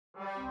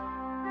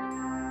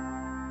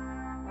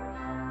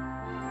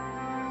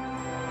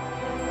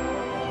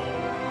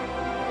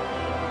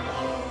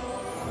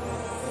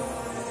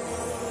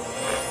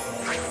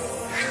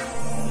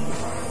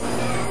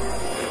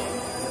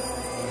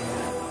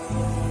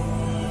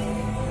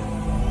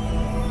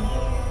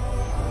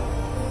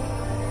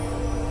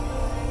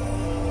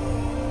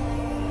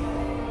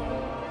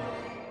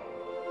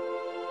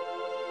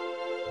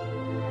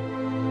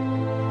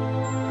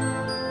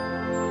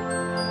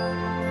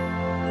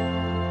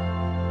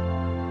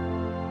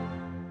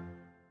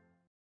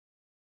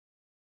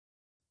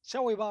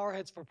Shall we bow our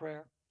heads for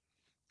prayer?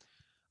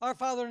 Our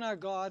Father and our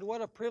God,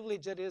 what a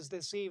privilege it is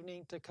this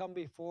evening to come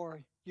before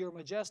your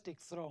majestic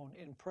throne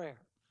in prayer,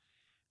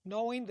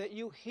 knowing that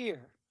you hear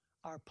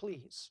our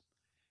pleas.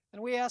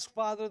 And we ask,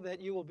 Father,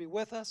 that you will be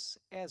with us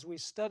as we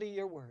study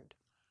your word.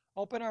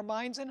 Open our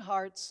minds and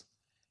hearts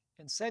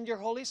and send your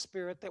Holy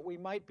Spirit that we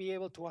might be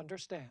able to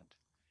understand.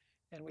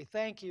 And we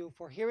thank you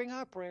for hearing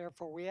our prayer,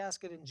 for we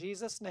ask it in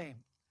Jesus' name.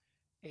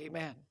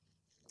 Amen.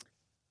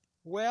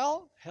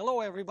 Well,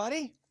 hello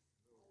everybody.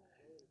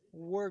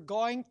 We're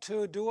going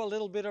to do a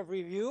little bit of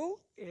review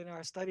in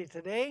our study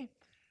today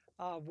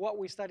of what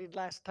we studied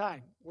last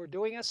time. We're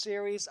doing a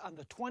series on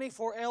the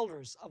 24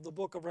 elders of the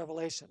book of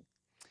Revelation.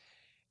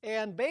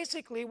 And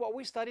basically what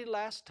we studied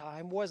last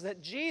time was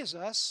that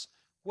Jesus,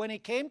 when he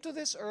came to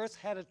this earth,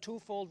 had a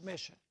twofold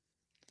mission.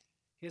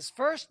 His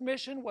first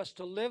mission was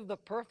to live the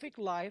perfect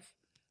life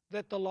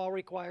that the law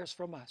requires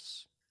from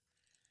us.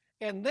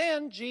 And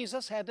then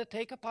Jesus had to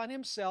take upon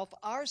himself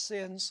our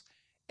sins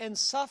and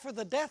suffer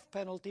the death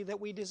penalty that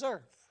we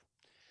deserve.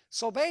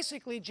 So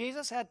basically,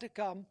 Jesus had to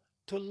come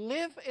to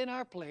live in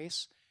our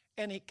place,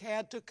 and he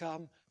had to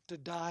come to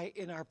die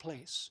in our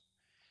place.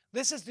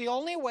 This is the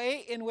only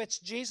way in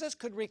which Jesus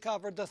could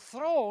recover the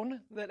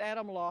throne that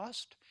Adam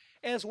lost,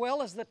 as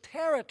well as the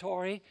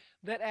territory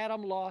that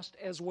Adam lost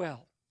as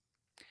well.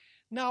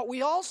 Now,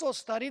 we also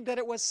studied that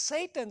it was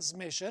Satan's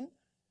mission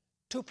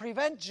to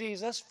prevent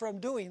Jesus from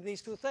doing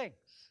these two things.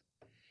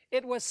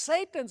 It was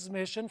Satan's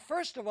mission,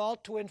 first of all,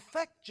 to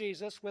infect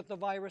Jesus with the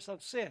virus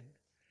of sin,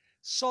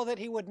 so that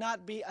he would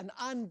not be an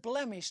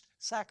unblemished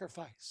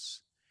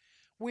sacrifice.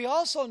 We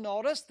also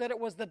noticed that it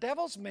was the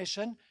devil's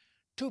mission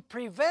to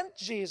prevent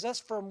Jesus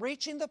from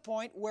reaching the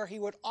point where he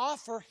would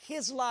offer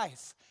his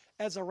life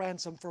as a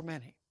ransom for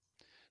many.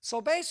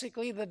 So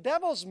basically, the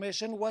devil's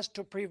mission was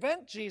to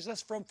prevent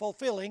Jesus from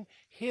fulfilling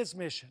his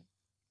mission.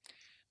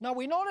 Now,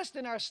 we noticed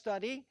in our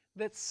study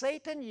that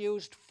Satan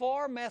used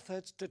 4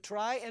 methods to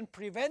try and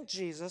prevent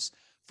Jesus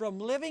from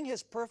living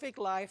his perfect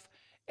life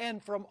and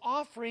from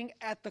offering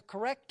at the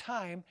correct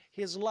time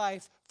his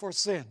life for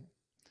sin.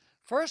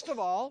 First of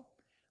all,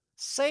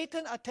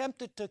 Satan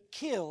attempted to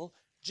kill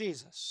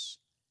Jesus.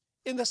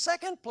 In the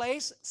second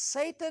place,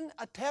 Satan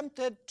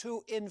attempted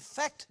to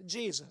infect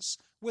Jesus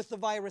with the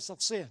virus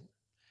of sin.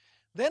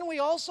 Then we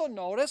also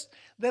noticed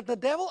that the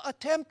devil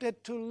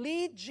attempted to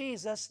lead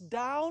Jesus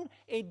down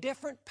a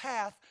different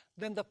path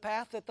than the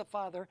path that the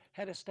Father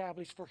had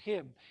established for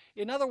him.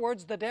 In other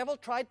words, the devil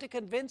tried to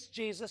convince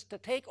Jesus to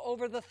take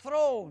over the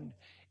throne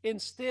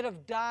instead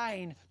of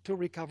dying to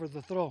recover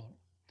the throne.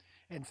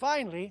 And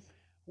finally,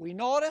 we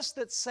noticed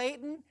that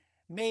Satan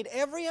made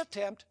every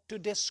attempt to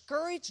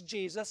discourage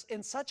Jesus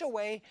in such a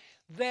way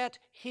that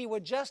he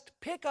would just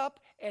pick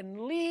up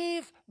and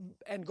leave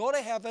and go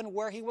to heaven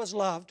where he was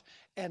loved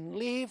and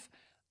leave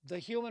the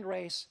human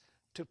race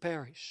to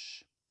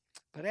perish.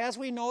 But as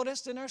we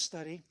noticed in our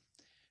study,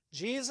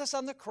 Jesus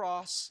on the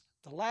cross,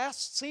 the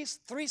last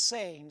 3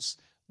 sayings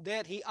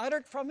that he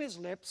uttered from his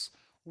lips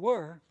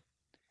were,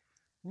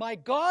 my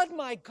God,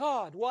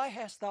 why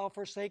hast thou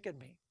forsaken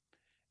me?"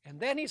 And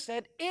then he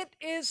said, "It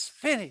is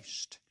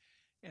finished."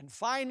 And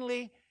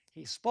finally,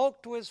 he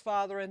spoke to his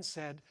Father and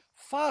said,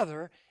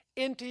 "Father,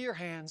 into your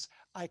hands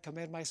I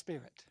commend my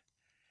spirit."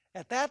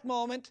 At that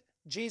moment,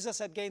 Jesus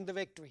had gained the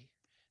victory.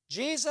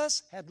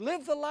 Jesus had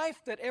lived the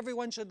life that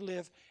everyone should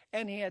live,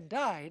 and he had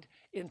died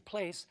in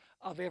place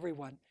of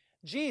everyone.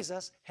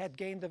 Jesus had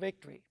gained the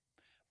victory.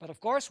 But of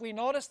course, we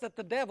noticed that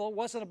the devil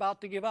wasn't about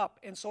to give up.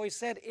 And so he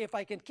said, if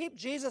I can keep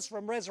Jesus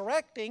from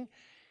resurrecting,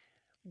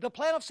 the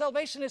plan of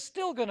salvation is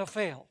still going to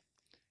fail.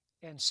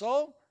 And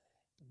so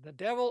the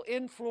devil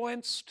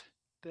influenced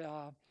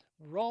the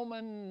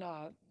Roman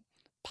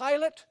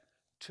Pilate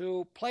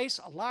to place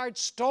a large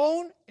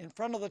stone in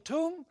front of the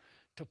tomb,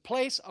 to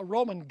place a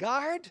Roman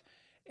guard,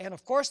 and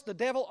of course the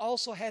devil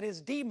also had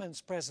his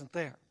demons present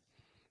there,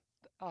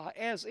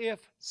 as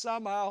if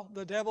somehow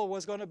the devil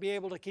was going to be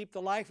able to keep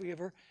the life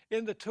giver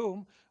in the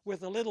tomb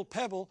with a little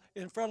pebble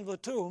in front of the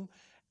tomb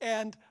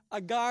and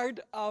a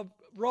guard of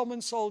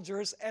Roman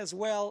soldiers as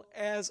well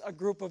as a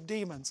group of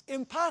demons.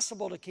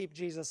 Impossible to keep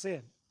Jesus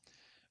in.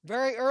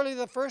 Very early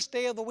the first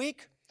day of the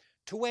week,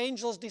 2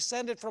 angels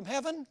descended from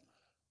heaven.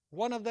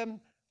 One of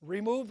them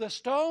removed the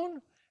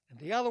stone, and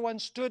the other one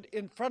stood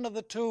in front of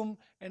the tomb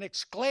and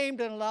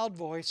exclaimed in a loud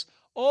voice,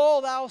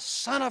 "O thou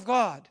Son of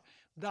God,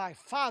 thy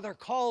Father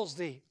calls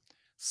thee."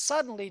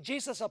 Suddenly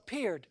Jesus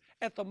appeared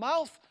at the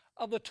mouth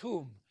of the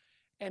tomb,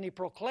 and he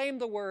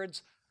proclaimed the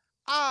words,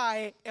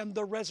 "I am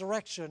the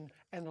resurrection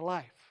and the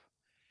life."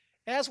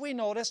 As we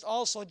noticed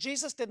also,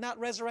 Jesus did not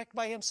resurrect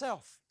by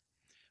himself.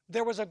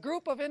 There was a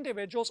group of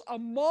individuals, a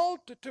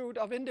multitude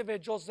of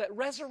individuals that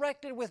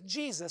resurrected with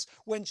Jesus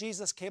when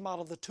Jesus came out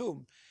of the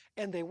tomb.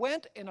 And they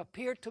went and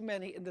appeared to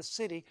many in the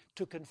city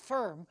to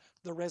confirm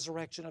the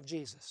resurrection of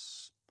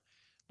Jesus.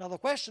 Now the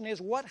question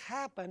is, what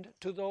happened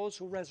to those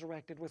who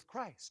resurrected with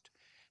Christ?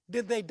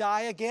 Did they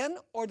die again,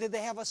 or did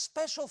they have a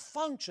special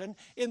function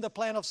in the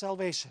plan of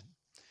salvation?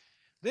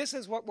 This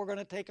is what we're going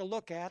to take a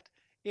look at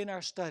in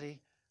our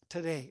study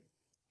today.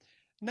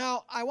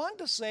 Now, I want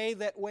to say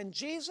that when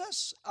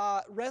Jesus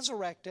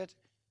resurrected,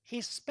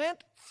 he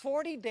spent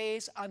 40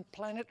 days on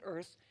planet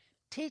Earth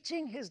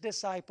teaching his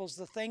disciples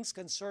the things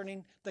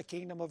concerning the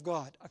kingdom of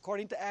God,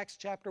 according to Acts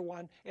chapter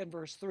 1 and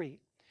verse 3.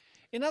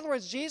 In other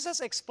words, Jesus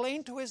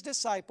explained to his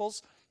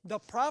disciples the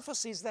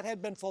prophecies that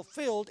had been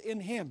fulfilled in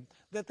him,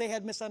 that they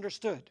had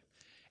misunderstood.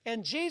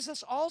 And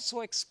Jesus also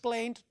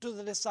explained to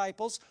the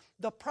disciples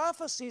the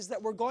prophecies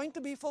that were going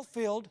to be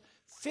fulfilled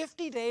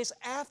 50 days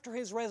after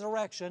his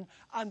resurrection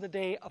on the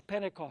day of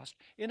Pentecost.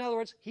 In other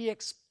words, he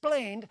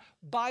explained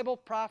Bible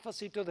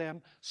prophecy to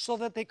them so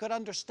that they could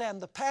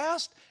understand the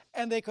past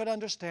and they could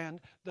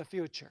understand the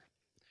future.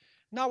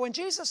 Now, when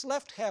Jesus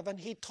left heaven,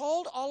 he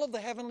told all of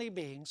the heavenly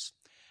beings,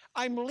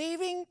 I'm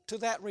leaving to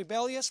that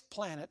rebellious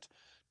planet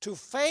to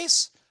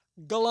face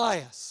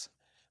Goliath.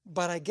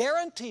 But I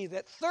guarantee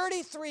that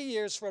 33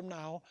 years from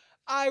now,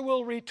 I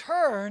will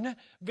return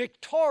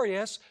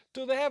victorious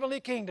to the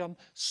heavenly kingdom,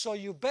 so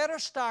you better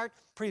start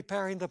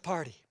preparing the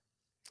party.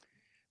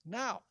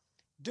 Now,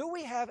 do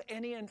we have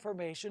any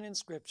information in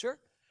Scripture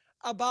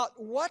about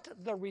what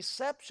the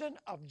reception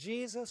of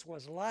Jesus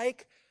was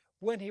like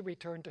when he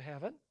returned to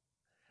heaven?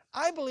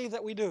 I believe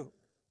that we do.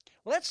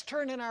 Let's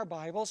turn in our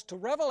Bibles to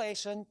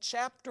Revelation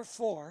chapter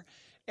 4.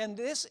 And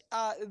this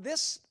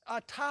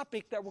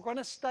topic that we're going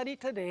to study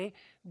today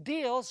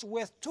deals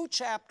with 2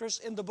 chapters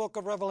in the book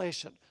of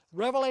Revelation.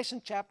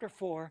 Revelation chapter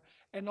 4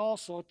 and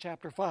also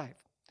chapter 5.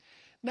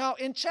 Now,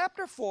 in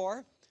chapter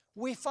 4,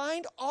 we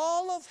find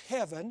all of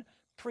heaven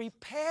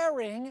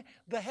preparing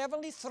the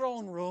heavenly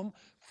throne room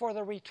for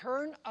the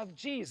return of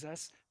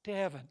Jesus to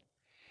heaven.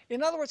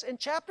 In other words, in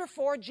chapter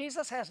 4,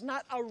 Jesus has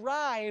not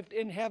arrived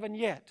in heaven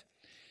yet.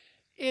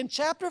 In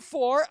chapter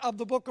 4 of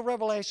the book of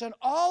Revelation,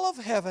 all of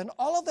heaven,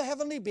 all of the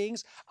heavenly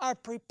beings are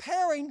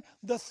preparing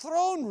the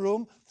throne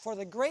room for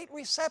the great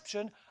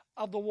reception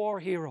of the war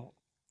hero.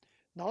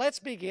 Now let's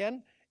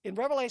begin in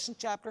Revelation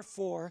chapter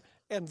 4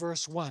 and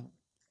verse 1.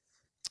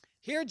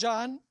 Here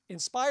John,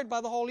 inspired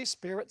by the Holy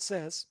Spirit,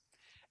 says,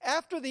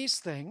 After these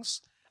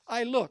things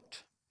I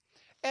looked,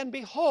 and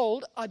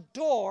behold, a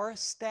door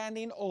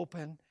standing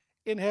open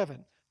in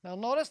heaven. Now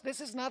notice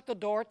this is not the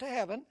door to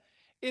heaven,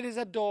 it is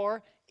a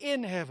door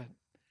in heaven.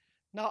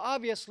 Now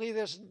obviously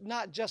there's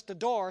not just a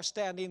door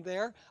standing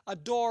there, a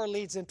door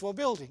leads into a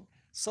building.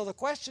 So the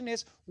question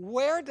is,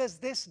 where does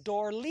this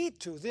door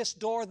lead to, this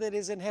door that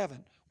is in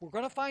heaven? We're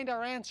going to find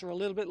our answer a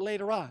little bit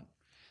later on.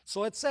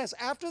 So it says,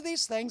 After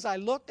these things I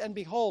looked, and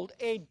behold,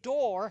 a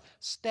door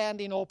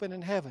standing open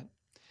in heaven.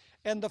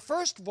 And the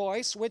first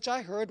voice which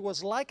I heard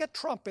was like a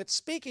trumpet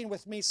speaking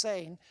with me,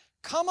 saying,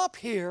 Come up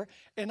here,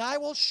 and I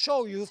will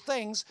show you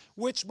things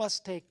which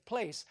must take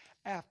place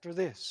after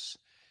this.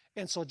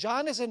 And so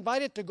John is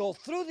invited to go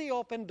through the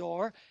open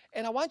door,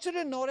 and I want you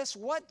to notice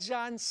what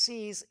John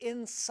sees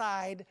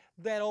inside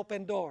that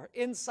open door,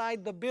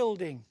 inside the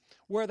building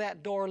where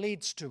that door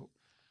leads to.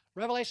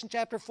 Revelation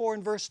chapter 4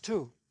 and verse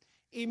 2.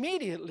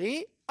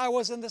 Immediately I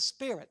was in the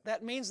Spirit.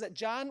 That means that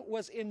John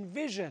was in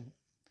vision.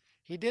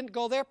 He didn't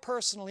go there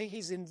personally,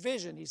 he's in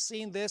vision. He's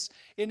seen this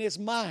in his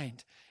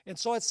mind. And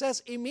so it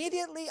says,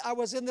 Immediately I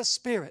was in the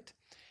Spirit,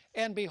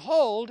 and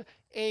behold,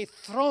 a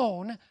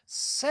throne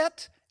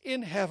set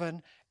in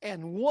heaven,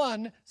 and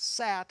one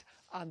sat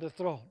on the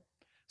throne.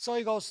 So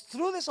he goes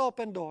through this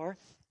open door.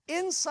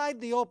 Inside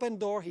the open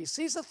door, he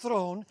sees a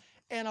throne,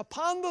 and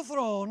upon the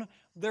throne,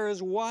 there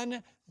is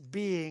one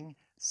being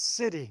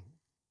sitting.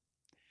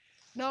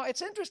 Now,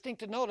 it's interesting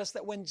to notice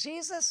that when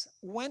Jesus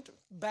went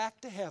back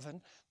to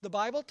heaven, the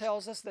Bible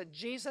tells us that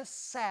Jesus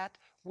sat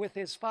with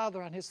his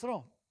Father on his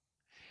throne.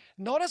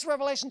 Notice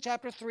Revelation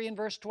chapter 3 and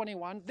verse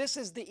 21. This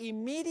is the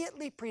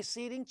immediately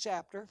preceding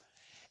chapter.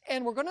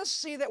 And we're going to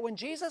see that when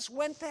Jesus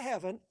went to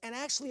heaven and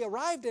actually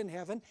arrived in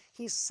heaven,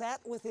 he sat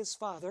with his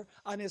Father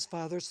on his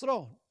Father's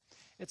throne.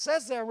 It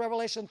says there in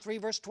Revelation 3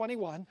 verse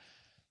 21,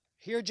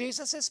 here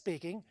Jesus is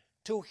speaking,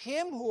 To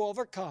him who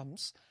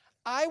overcomes,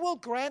 I will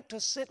grant to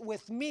sit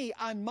with me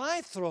on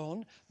my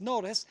throne,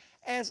 notice,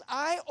 as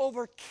I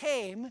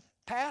overcame,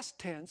 past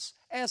tense,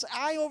 as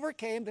I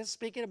overcame, this is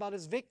speaking about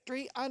his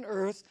victory on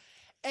earth,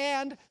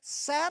 and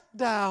sat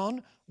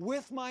down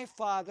with my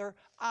Father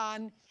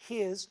on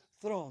his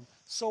throne.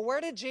 So where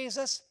did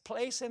Jesus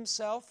place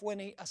himself when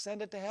he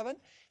ascended to heaven?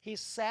 He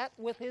sat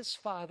with his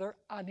Father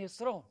on his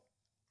throne.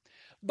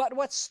 But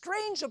what's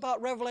strange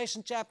about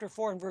Revelation chapter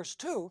 4 and verse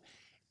 2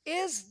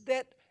 is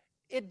that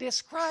it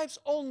describes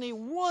only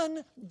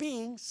one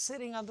being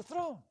sitting on the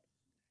throne.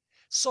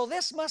 So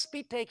this must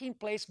be taking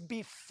place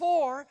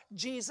before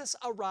Jesus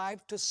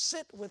arrived to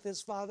sit with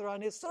his Father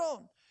on his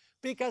throne.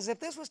 Because if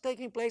this was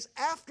taking place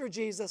after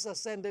Jesus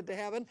ascended to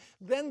heaven,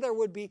 then there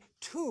would be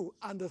two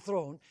on the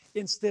throne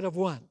instead of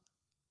one.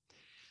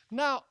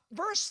 Now,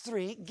 verse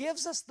 3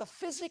 gives us the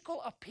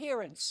physical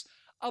appearance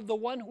of the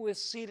one who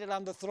is seated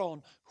on the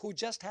throne, who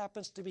just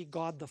happens to be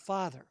God the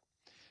Father.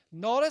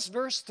 Notice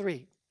verse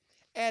 3.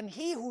 And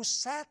he who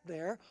sat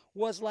there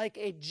was like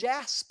a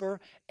jasper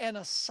and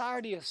a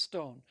sardius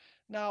stone.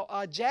 Now,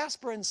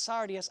 jasper and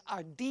sardius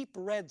are deep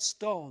red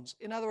stones.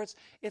 In other words,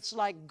 it's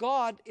like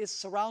God is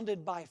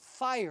surrounded by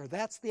fire.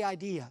 That's the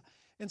idea.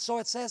 And so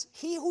it says,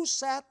 he who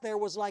sat there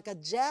was like a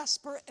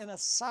jasper and a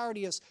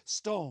sardius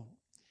stone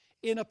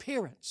in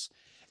appearance.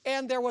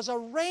 And there was a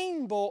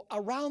rainbow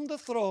around the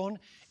throne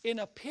in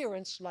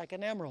appearance like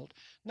an emerald.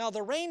 Now,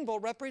 the rainbow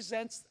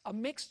represents a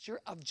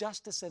mixture of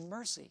justice and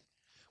mercy,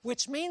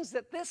 which means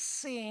that this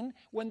scene,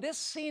 when this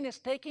scene is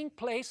taking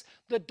place,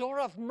 the door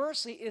of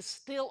mercy is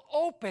still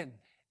open,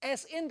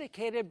 as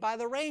indicated by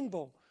the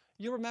rainbow.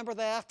 You remember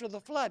that after the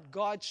flood,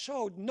 God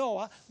showed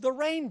Noah the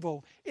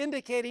rainbow,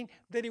 indicating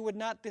that he would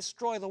not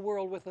destroy the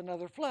world with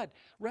another flood,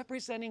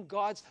 representing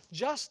God's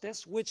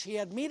justice, which he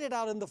had meted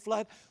out in the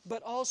flood,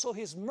 but also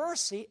his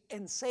mercy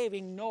in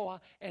saving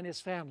Noah and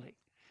his family.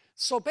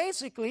 So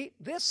basically,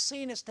 this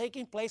scene is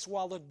taking place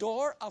while the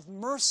door of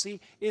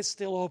mercy is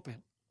still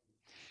open.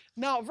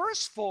 Now,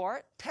 verse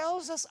 4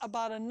 tells us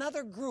about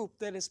another group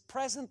that is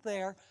present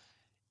there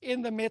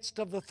in the midst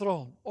of the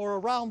throne, or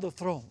around the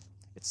throne.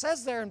 It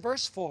says there in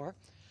verse 4,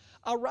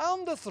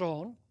 around the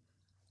throne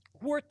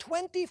were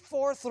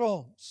 24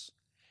 thrones,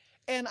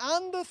 and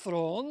on the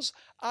thrones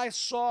I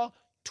saw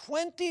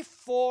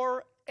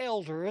 24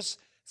 elders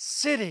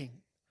sitting,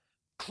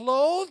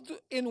 clothed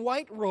in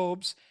white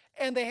robes,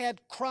 and they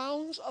had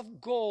crowns of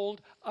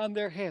gold on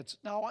their heads.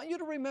 Now, I want you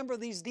to remember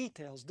these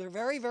details. They're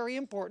very, very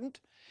important.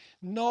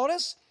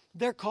 Notice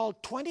they're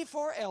called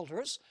 24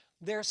 elders.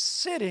 They're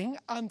sitting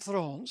on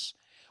thrones.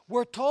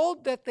 We're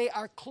told that they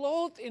are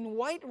clothed in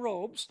white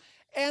robes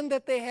and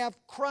that they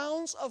have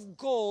crowns of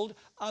gold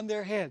on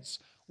their heads.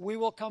 We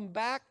will come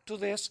back to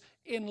this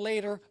in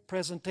later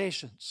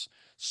presentations.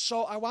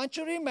 So I want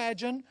you to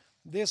imagine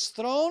this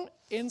throne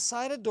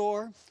inside a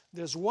door.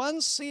 There's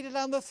one seated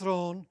on the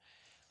throne.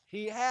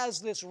 He has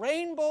this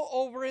rainbow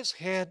over his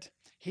head.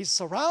 He's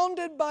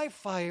surrounded by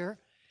fire.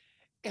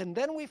 And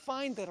then we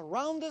find that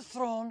around the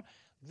throne,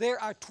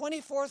 there are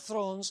 24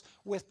 thrones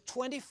with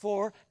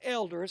 24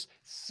 elders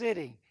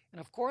sitting. And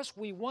of course,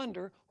 we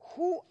wonder,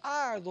 who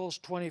are those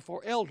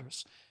 24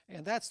 elders?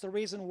 And that's the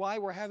reason why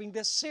we're having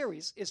this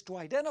series, is to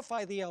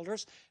identify the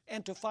elders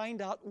and to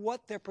find out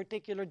what their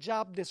particular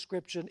job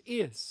description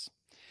is.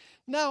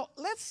 Now,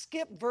 let's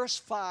skip verse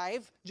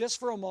 5 just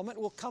for a moment.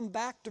 We'll come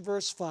back to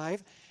verse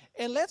 5.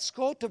 And let's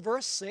go to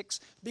verse 6,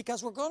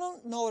 because we're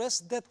going to notice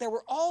that there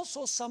were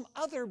also some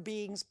other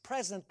beings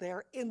present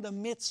there in the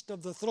midst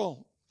of the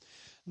throne.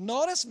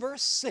 Notice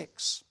verse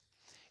 6.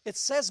 It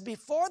says,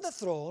 before the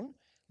throne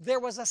there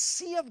was a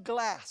sea of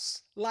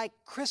glass like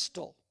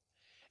crystal,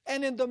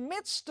 and in the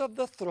midst of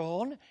the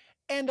throne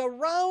and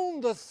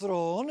around the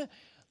throne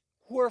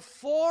were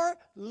 4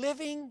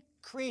 living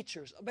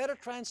creatures. A better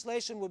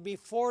translation would be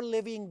 4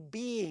 living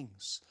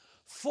beings,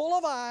 full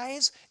of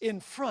eyes in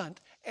front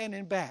and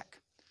in back.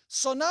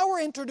 So now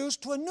we're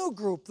introduced to a new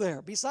group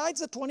there.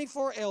 Besides the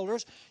 24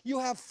 elders, you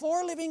have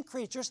 4 living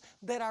creatures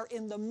that are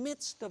in the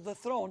midst of the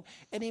throne.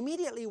 And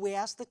immediately we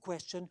ask the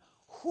question,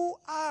 who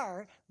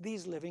are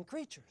these living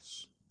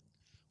creatures?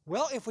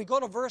 Well, if we go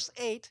to verse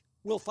 8,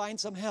 we'll find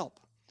some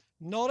help.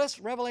 Notice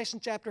Revelation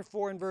chapter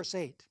 4 and verse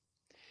 8.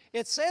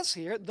 It says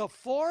here, the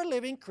 4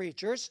 living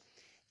creatures,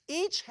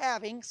 each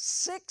having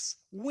 6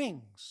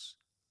 wings,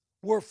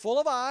 were full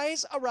of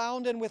eyes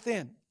around and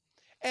within.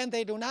 And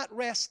they do not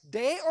rest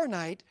day or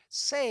night,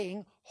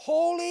 saying,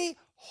 Holy,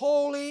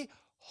 holy,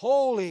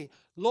 holy,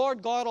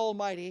 Lord God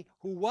Almighty,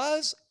 who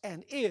was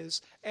and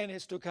is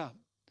to come.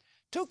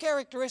 2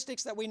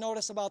 characteristics that we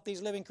notice about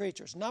these living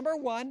creatures. Number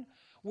 1,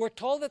 we're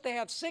told that they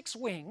have 6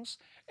 wings.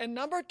 And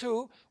number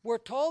 2, we're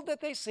told that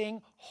they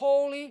sing,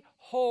 Holy,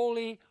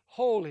 holy,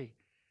 holy.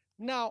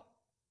 Now,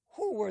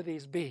 who were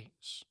these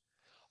beings?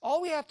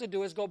 All we have to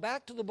do is go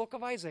back to the book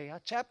of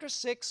Isaiah, chapter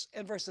 6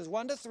 and verses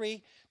 1 to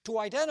 3, to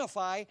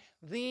identify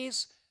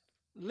these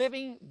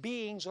living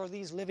beings or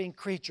these living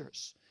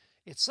creatures.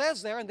 It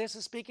says there, and this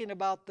is speaking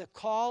about the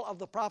call of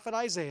the prophet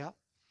Isaiah,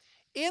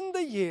 in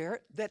the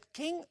year that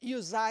King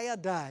Uzziah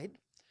died,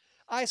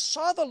 I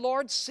saw the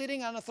Lord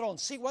sitting on a throne.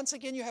 See, once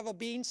again, you have a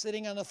being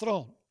sitting on a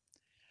throne,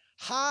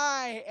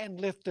 high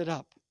and lifted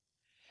up,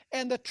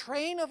 and the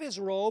train of his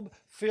robe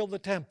filled the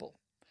temple.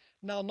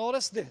 Now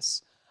notice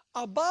this.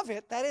 Above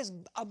it, that is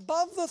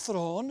above the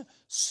throne,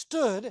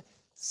 stood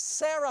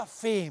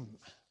seraphim.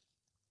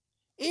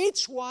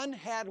 Each one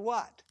had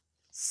what?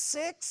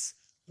 6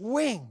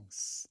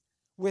 wings.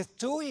 With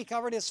 2 he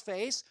covered his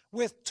face,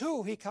 with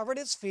 2 he covered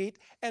his feet,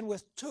 and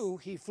with 2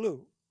 he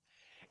flew.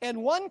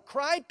 And one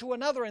cried to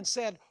another and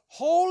said,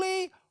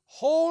 Holy,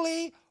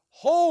 holy,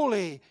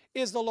 holy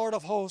is the Lord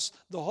of hosts.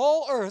 The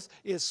whole earth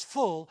is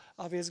full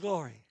of his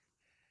glory.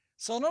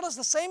 So notice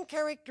the same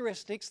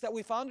characteristics that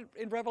we found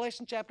in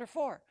Revelation chapter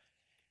 4.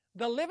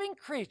 The living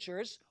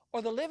creatures,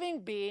 or the living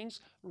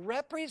beings,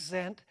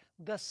 represent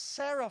the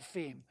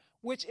seraphim,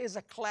 which is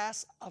a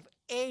class of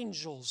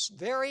angels,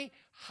 very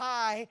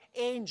high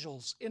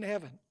angels in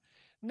heaven.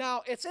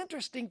 Now, it's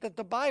interesting that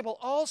the Bible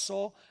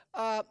also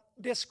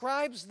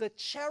describes the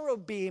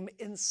cherubim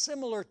in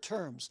similar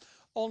terms.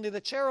 Only the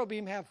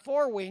cherubim have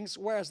 4 wings,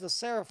 whereas the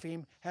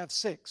seraphim have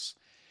 6.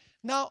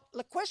 Now,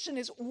 the question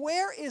is,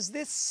 where is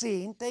this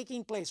scene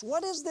taking place?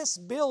 What is this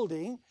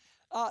building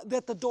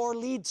that the door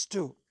leads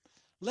to?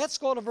 Let's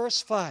go to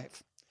verse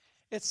 5.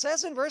 It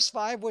says in verse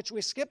 5, which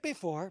we skipped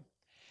before,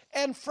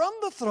 and from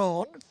the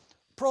throne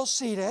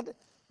proceeded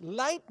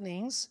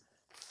lightnings,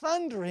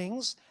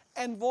 thunderings,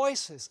 and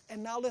voices.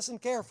 And now listen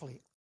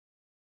carefully.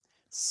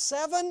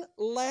 7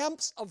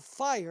 lamps of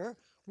fire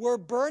were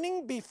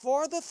burning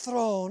before the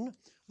throne,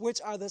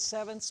 which are the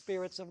 7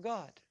 spirits of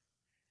God.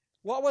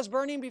 What was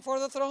burning before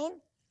the throne?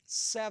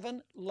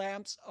 7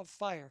 lamps of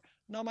fire.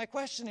 Now my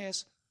question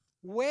is,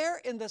 where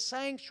in the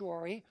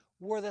sanctuary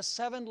were the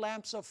 7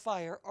 lamps of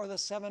fire or the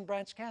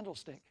 7-branch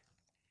candlestick?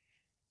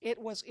 It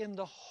was in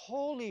the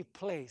holy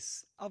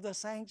place of the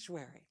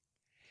sanctuary.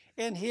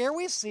 And here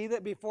we see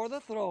that before the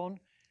throne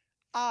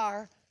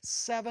are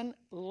 7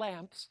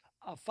 lamps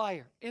of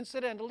fire.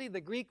 Incidentally,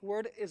 the Greek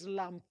word is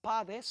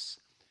lampades,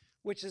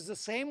 which is the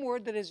same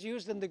word that is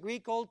used in the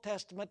Greek Old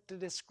Testament to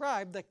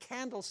describe the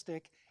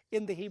candlestick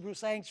in the Hebrew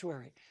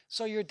sanctuary.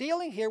 So you're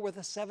dealing here with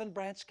a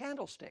 7-branch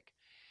candlestick.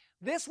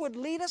 This would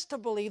lead us to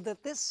believe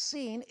that this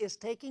scene is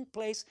taking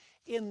place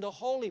in the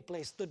holy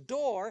place. The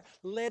door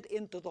led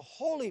into the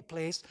holy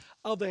place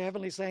of the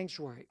heavenly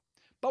sanctuary.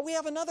 But we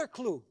have another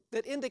clue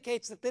that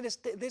indicates that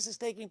this is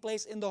taking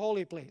place in the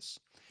holy place.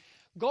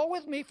 Go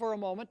with me for a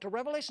moment to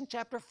Revelation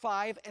chapter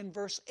 5 and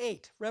verse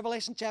 8.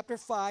 Revelation chapter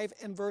 5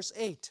 and verse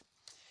 8.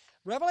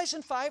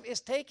 Revelation 5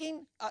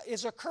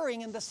 is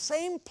occurring in the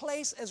same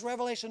place as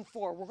Revelation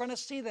 4. We're going to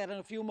see that in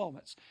a few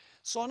moments.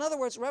 So in other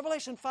words,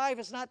 Revelation 5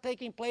 is not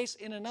taking place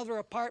in another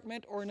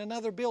apartment or in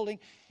another building.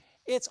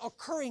 It's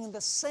occurring in the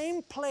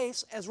same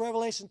place as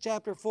Revelation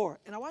chapter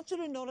 4. And I want you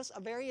to notice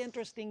a very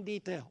interesting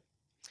detail.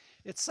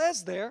 It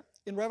says there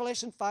in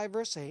Revelation 5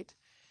 verse 8,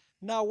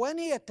 now when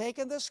he had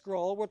taken the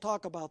scroll, we'll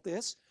talk about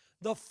this,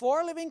 the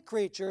 4 living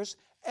creatures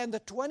and the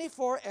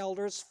 24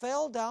 elders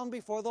fell down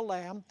before the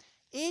Lamb,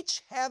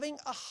 each having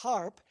a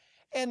harp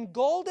and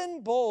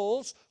golden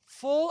bowls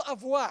full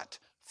of what?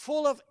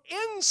 Full of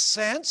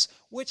incense,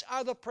 which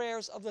are the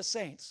prayers of the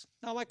saints.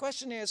 Now my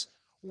question is,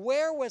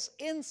 where was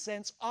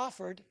incense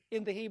offered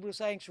in the Hebrew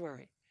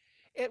sanctuary?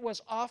 It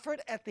was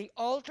offered at the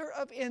altar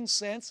of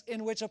incense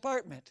in which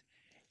apartment?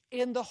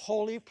 In the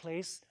holy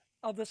place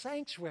of the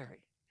sanctuary.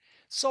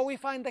 So we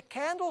find the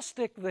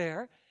candlestick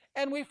there,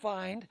 and we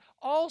find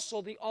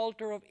also the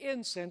altar of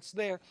incense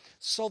there.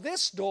 So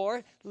this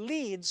door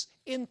leads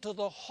into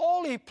the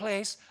holy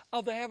place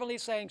of the heavenly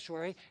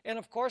sanctuary. And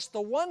of course,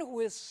 the one who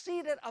is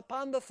seated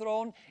upon the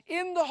throne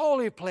in the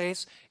holy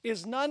place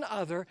is none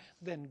other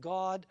than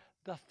God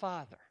the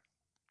Father.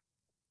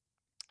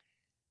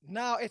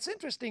 Now, it's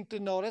interesting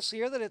to notice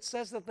here that it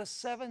says that the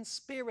 7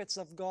 spirits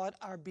of God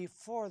are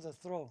before the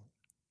throne.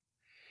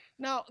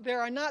 Now,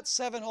 there are not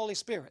 7 Holy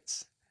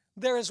Spirits.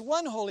 There is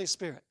one Holy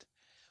Spirit.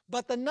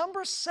 But the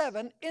number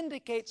 7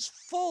 indicates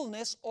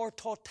fullness or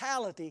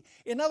totality.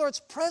 In other words,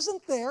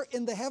 present there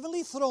in the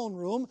heavenly throne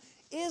room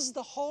is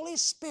the Holy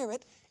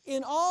Spirit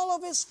in all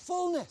of His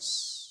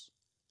fullness.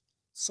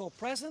 So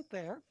present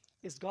there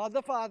is God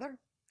the Father,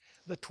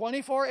 the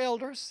 24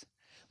 elders,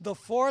 the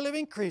 4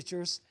 living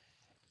creatures,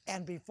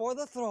 and before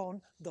the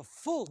throne, the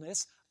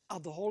fullness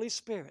of the Holy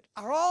Spirit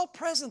are all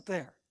present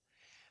there.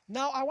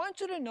 Now, I want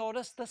you to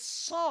notice the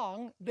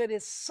song that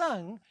is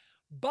sung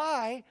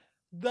by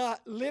the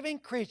living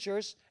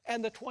creatures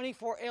and the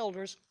 24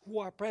 elders who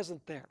are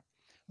present there.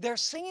 They're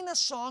singing a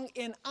song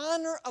in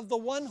honor of the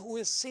one who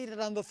is seated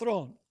on the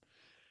throne.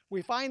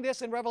 We find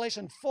this in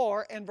Revelation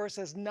 4 and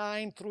verses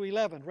 9 through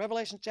 11.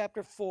 Revelation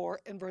chapter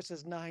 4 and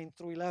verses 9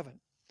 through 11.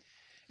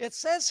 It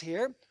says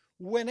here,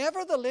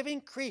 whenever the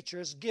living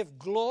creatures give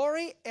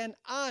glory and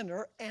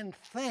honor and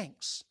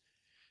thanks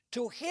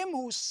to Him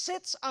who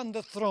sits on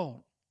the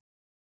throne,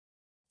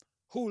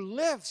 who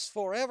lives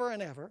forever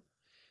and ever,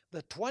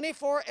 the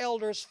 24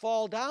 elders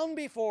fall down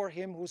before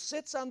Him who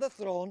sits on the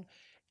throne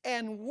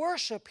and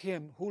worship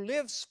Him who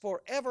lives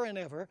forever and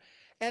ever,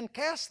 and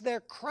cast their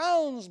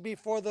crowns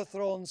before the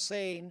throne,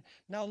 saying,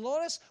 now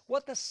notice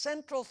what the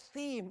central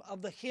theme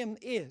of the hymn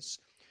is.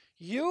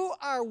 You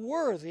are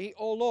worthy,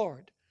 O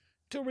Lord,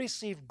 to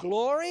receive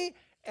glory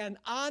and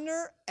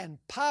honor and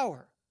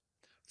power,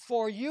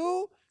 for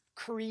you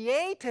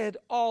created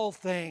all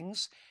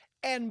things,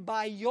 and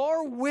by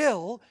your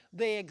will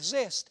they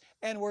exist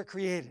and were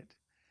created.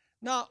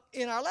 Now,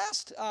 in our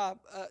last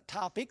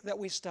topic that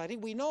we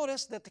studied, we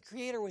noticed that the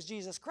Creator was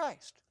Jesus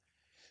Christ.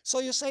 So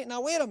you say,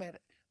 now wait a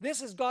minute,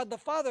 this is God the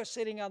Father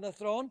sitting on the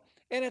throne,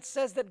 and it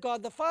says that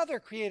God the Father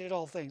created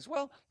all things.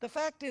 Well, the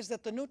fact is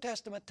that the New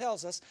Testament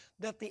tells us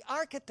that the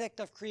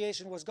architect of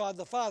creation was God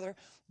the Father,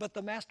 but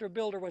the master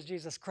builder was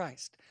Jesus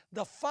Christ.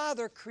 The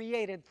Father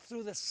created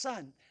through the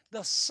Son.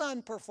 The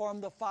Son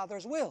performed the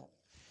Father's will.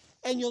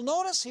 And you'll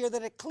notice here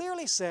that it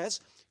clearly says,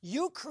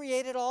 you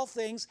created all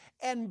things,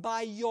 and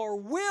by your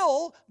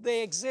will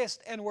they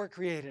exist and were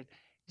created.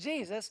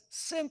 Jesus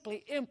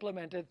simply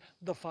implemented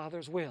the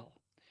Father's will.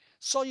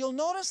 So you'll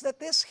notice that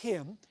this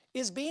hymn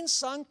is being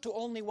sung to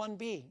only one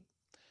being,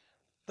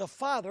 the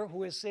Father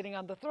who is sitting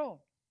on the throne.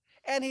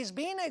 And He's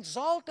being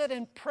exalted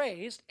and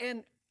praised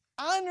and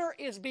honor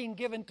is being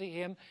given to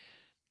him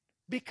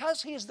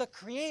because he is the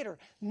creator.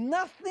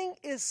 Nothing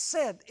is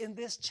said in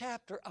this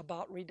chapter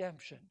about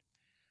redemption.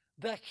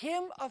 The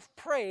hymn of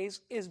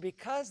praise is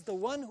because the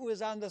one who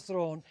is on the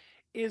throne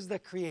is the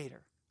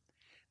creator.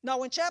 Now,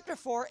 when chapter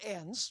 4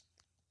 ends,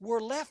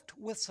 we're left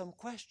with some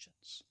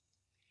questions.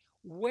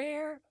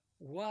 Where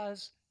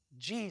was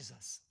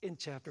Jesus in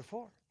chapter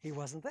 4? He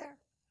wasn't there.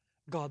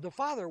 God the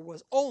Father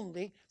was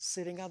only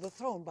sitting on the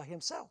throne by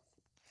himself.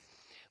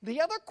 The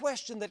other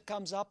question that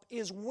comes up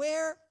is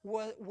where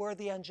were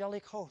the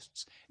angelic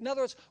hosts? In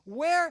other words,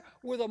 where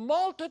were the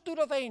multitude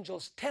of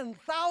angels,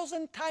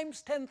 10,000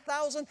 times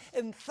 10,000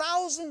 and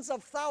thousands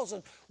of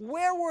thousands?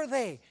 Where were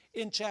they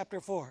in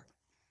chapter 4?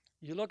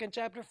 You look in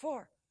chapter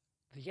 4,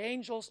 the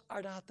angels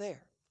are not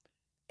there,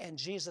 and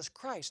Jesus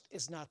Christ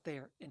is not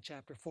there in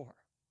chapter 4.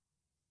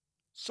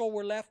 So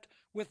we're left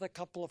with a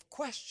couple of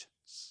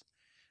questions.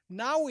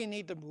 Now we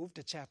need to move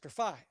to chapter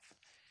 5.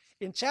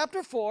 In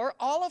chapter 4,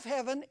 all of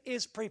heaven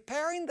is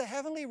preparing the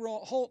heavenly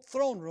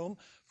throne room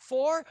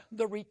for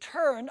the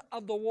return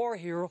of the war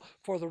hero,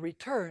 for the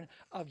return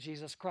of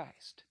Jesus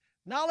Christ.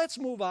 Now let's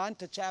move on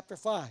to chapter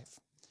 5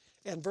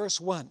 and verse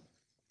 1.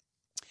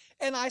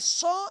 And I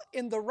saw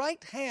in the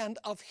right hand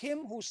of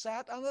him who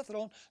sat on the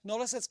throne,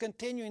 notice it's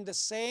continuing the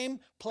same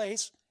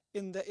place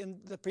in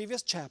the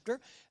previous chapter.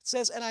 It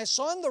says, and I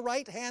saw in the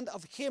right hand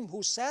of him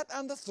who sat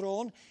on the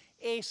throne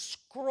a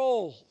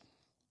scroll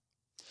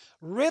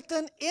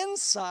written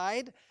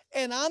inside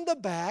and on the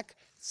back,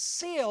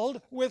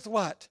 sealed with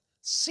what?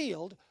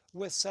 Sealed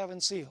with 7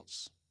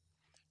 seals.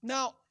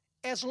 Now,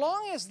 as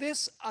long as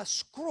this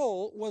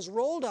scroll was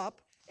rolled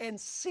up and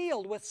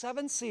sealed with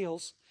 7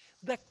 seals,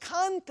 the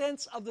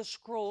contents of the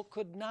scroll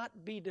could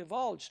not be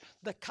divulged.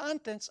 The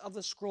contents of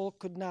the scroll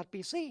could not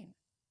be seen.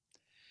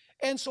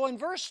 And so in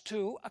verse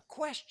 2, a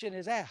question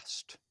is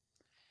asked.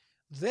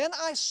 Then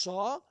I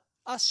saw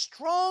a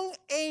strong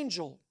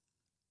angel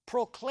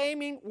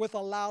proclaiming with a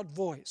loud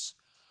voice,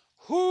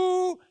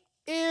 who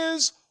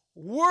is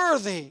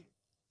worthy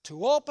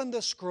to open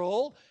the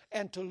scroll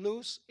and to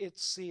loose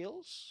its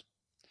seals?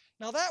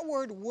 Now that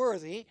word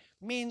worthy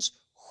means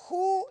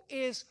who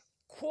is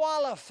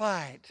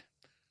qualified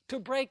to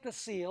break the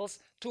seals,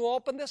 to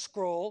open the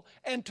scroll,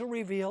 and to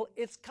reveal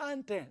its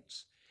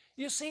contents.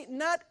 You see,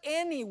 not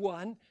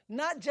anyone,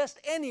 not just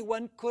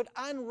anyone, could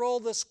unroll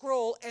the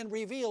scroll and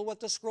reveal what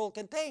the scroll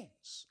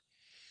contains.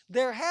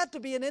 There had to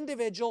be an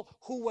individual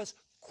who was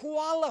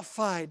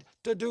qualified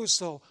to do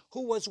so,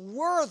 who was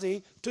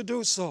worthy to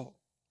do so.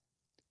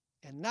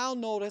 And now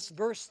notice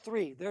verse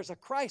 3. There's a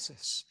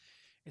crisis.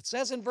 It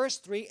says in verse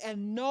 3,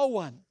 and no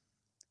one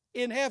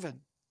in heaven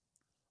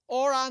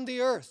or on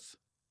the earth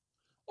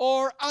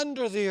or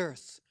under the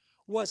earth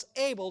was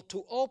able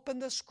to open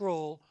the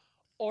scroll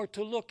or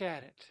to look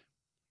at it.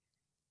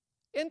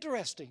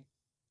 Interesting.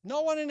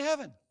 No one in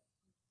heaven.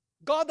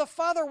 God the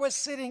Father was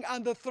sitting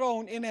on the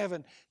throne in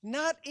heaven.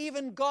 Not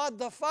even God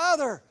the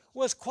Father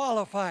was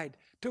qualified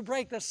to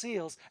break the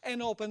seals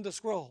and open the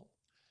scroll.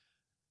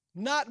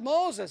 Not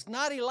Moses,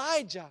 not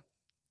Elijah,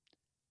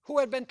 who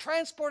had been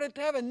transported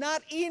to heaven,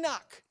 not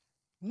Enoch.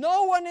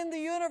 No one in the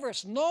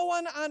universe, no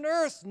one on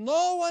earth,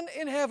 no one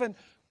in heaven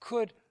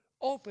could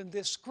open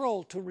this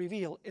scroll to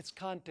reveal its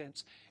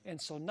contents. And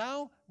so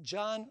now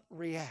John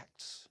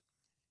reacts.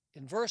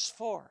 In verse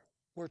 4,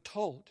 we're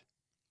told,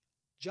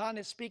 John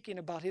is speaking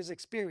about his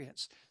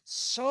experience.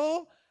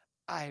 So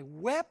I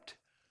wept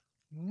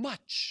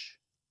much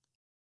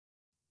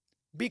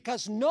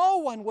because no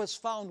one was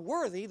found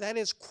worthy, that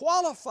is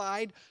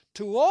qualified,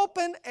 to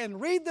open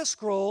and read the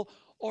scroll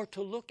or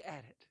to look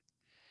at it.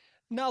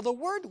 Now the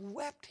word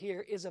wept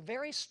here is a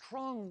very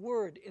strong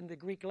word in the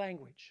Greek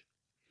language.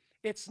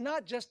 It's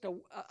not just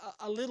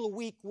a little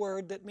weak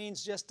word that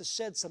means just to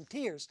shed some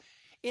tears.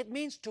 It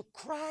means to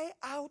cry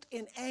out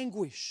in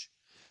anguish.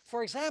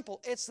 For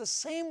example, it's the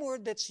same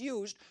word that's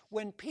used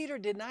when Peter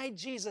denied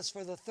Jesus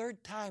for the 3rd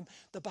time.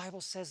 The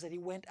Bible says that he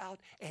went out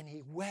and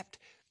he wept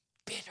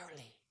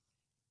bitterly.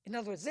 In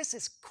other words, this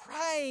is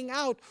crying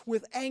out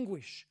with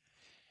anguish.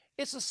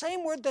 It's the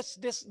same word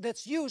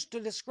that's used to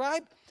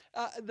describe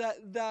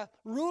the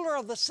ruler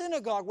of the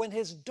synagogue when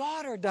his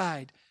daughter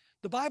died.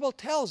 The Bible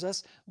tells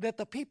us that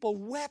the people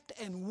wept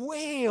and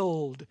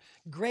wailed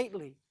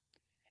greatly.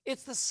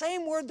 It's the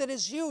same word that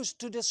is used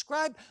to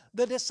describe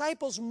the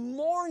disciples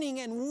mourning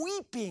and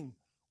weeping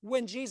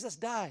when Jesus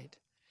died.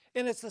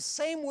 And it's the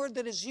same word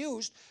that is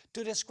used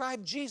to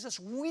describe Jesus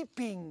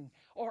weeping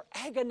or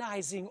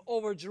agonizing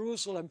over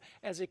Jerusalem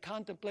as he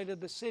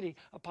contemplated the city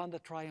upon the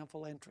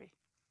triumphal entry.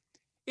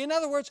 In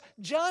other words,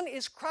 John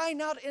is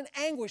crying out in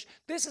anguish.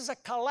 This is a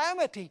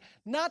calamity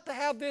not to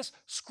have this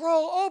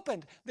scroll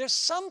opened. There's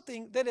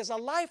something that is a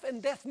life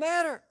and death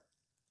matter.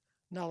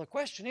 Now the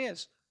question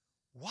is,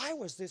 why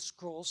was this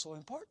scroll so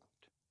important?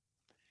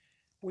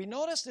 We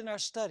noticed in our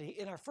study,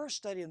 in our first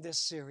study in this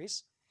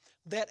series,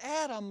 that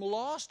Adam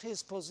lost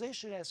his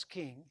position as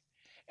king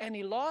and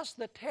he lost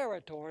the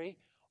territory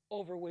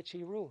over which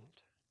he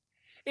ruled.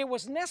 It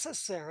was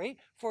necessary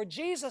for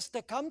Jesus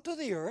to come to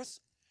the earth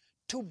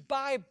to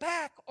buy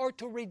back or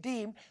to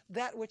redeem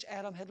that which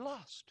Adam had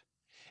lost.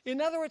 In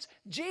other words,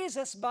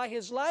 Jesus, by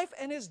his life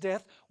and his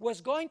death,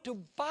 was going to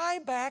buy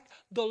back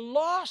the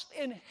lost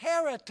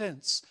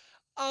inheritance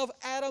of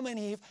Adam and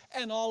Eve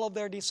and all of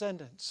their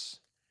descendants.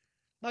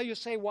 Now you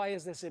say, why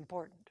is this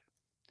important?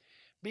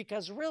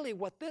 Because really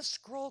what this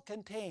scroll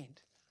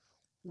contained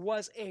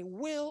was a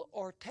will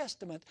or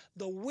testament,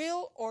 the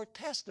will or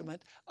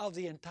testament of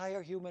the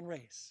entire human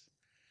race.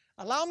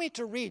 Allow me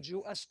to read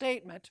you a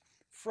statement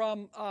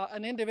from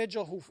an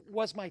individual who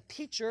was my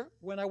teacher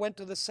when I went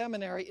to the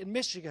seminary in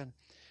Michigan.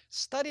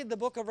 Studied the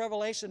book of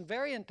Revelation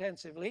very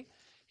intensively.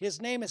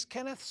 His name is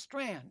Kenneth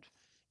Strand.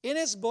 In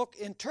his book,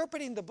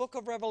 Interpreting the Book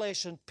of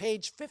Revelation,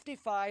 page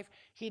 55,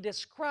 he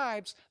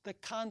describes the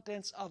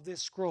contents of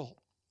this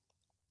scroll.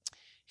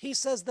 He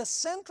says, the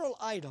central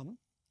item,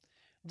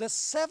 the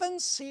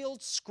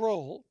seven-sealed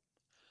scroll,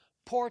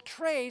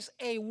 portrays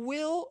a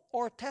will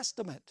or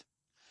testament,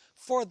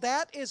 for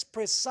that is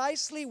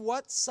precisely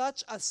what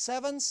such a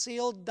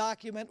seven-sealed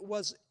document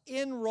was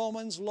in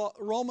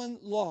Roman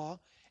law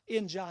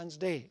in John's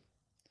day.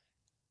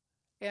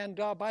 And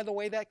by the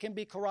way, that can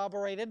be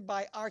corroborated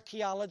by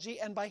archaeology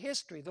and by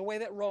history. The way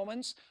that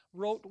Romans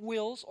wrote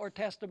wills or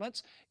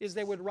testaments is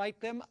they would write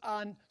them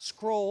on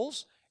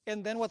scrolls,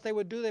 and then what they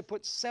would do, they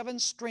put 7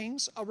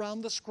 strings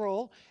around the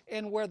scroll,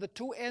 and where the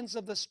 2 ends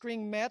of the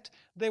string met,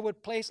 they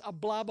would place a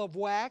blob of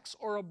wax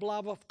or a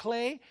blob of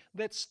clay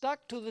that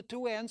stuck to the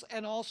 2 ends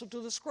and also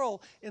to the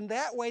scroll. In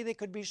that way, they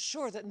could be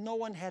sure that no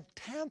one had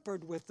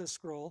tampered with the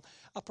scroll.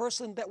 A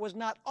person that was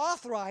not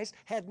authorized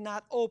had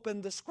not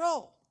opened the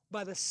scroll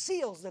by the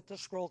seals that the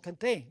scroll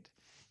contained.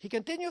 He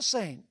continues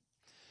saying,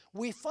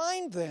 we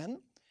find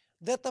then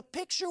that the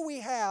picture we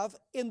have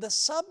in the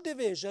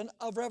subdivision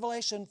of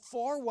Revelation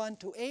 4:1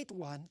 to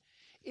 8:1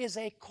 is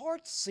a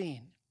court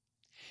scene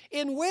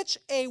in which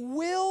a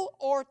will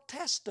or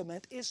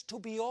testament is to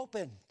be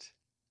opened.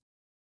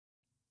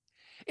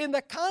 In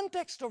the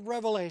context of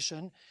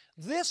Revelation,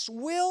 this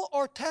will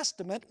or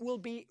testament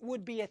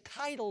would be a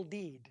title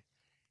deed.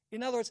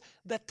 In other words,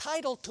 the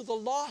title to the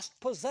lost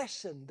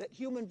possession that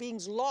human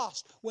beings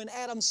lost when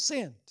Adam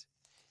sinned.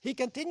 He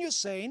continues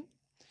saying,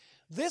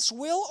 this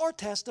will or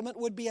testament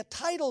would be a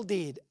title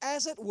deed,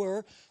 as it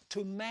were,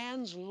 to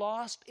man's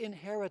lost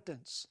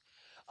inheritance.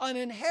 An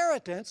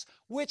inheritance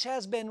which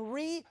has been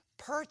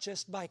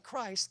repurchased by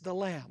Christ the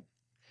Lamb.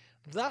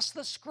 Thus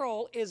the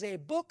scroll is a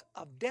book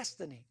of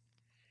destiny.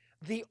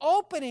 The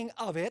opening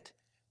of it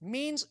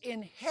means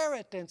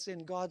inheritance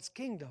in God's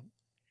kingdom.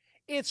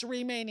 Its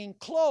remaining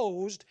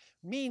closed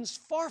means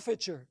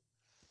forfeiture.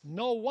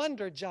 No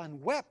wonder John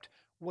wept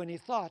when he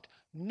thought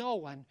no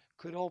one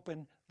could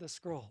open the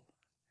scroll.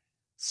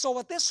 So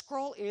what this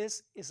scroll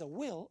is a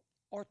will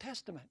or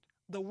testament.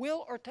 The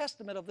will or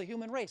testament of the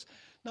human race.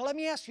 Now let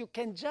me ask you,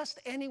 can just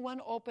anyone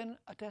open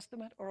a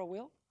testament or a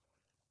will?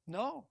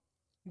 No.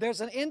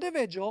 There's an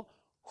individual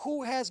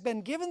who has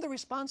been given the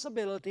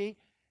responsibility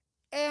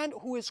and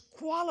who is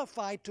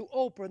qualified to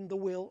open the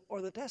will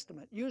or the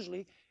testament.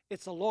 Usually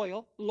it's a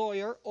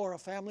lawyer or a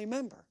family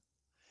member.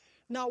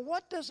 Now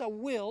what does a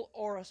will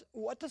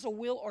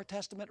or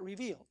testament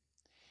reveal?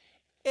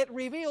 It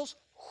reveals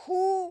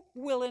who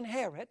will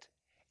inherit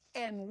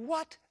and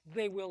what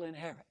they will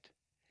inherit.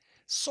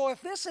 So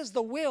if this is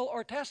the will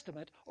or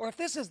testament, or if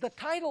this is the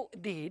title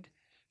deed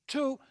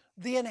to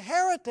the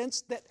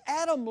inheritance that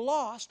Adam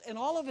lost and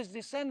all of his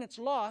descendants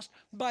lost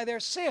by their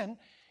sin,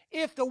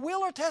 if the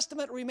will or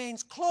testament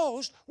remains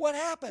closed, what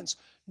happens?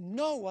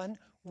 No one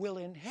will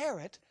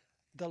inherit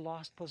the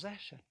lost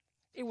possession.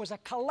 It was a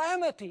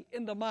calamity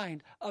in the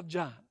mind of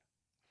John.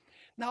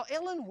 Now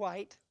Ellen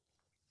White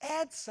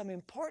adds some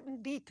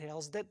important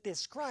details that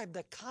describe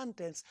the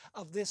contents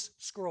of this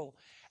scroll.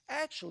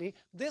 Actually,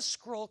 this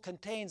scroll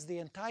contains the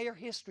entire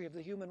history of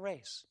the human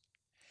race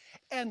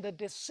and the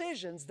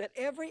decisions that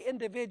every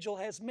individual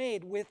has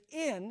made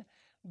within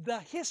the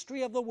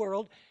history of the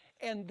world,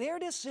 and their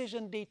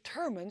decision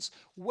determines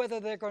whether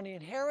they're going to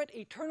inherit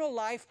eternal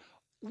life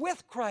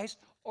with Christ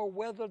or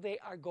whether they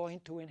are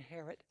going to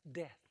inherit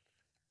death.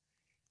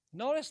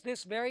 Notice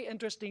this very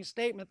interesting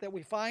statement that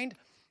we find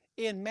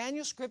in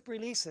Manuscript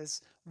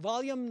Releases,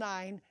 Volume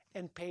 9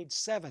 and page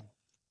 7.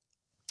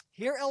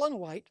 Here Ellen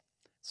White,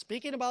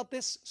 speaking about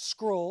this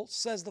scroll,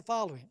 says the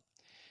following.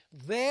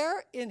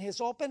 There in his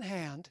open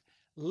hand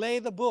lay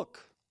the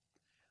book,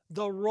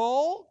 the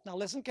roll, now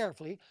listen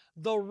carefully,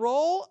 the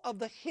roll of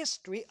the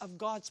history of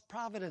God's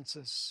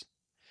providences,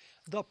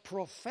 the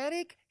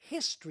prophetic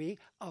history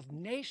of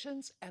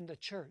nations and the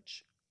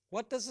church.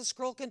 What does the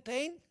scroll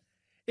contain?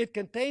 It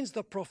contains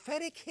the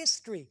prophetic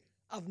history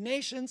of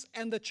nations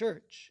and the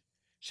church.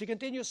 She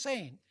continues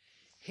saying,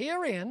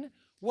 herein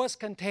was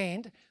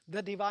contained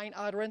the divine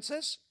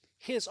utterances,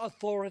 His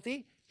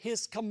authority,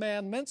 His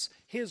commandments,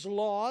 His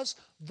laws,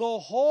 the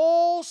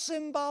whole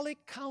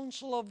symbolic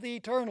counsel of the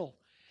eternal,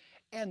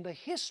 and the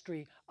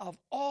history of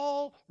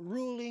all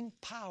ruling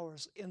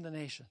powers in the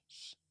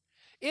nations.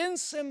 in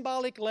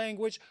symbolic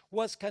language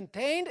was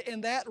contained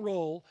in that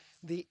roll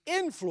the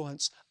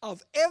influence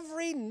of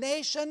every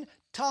nation,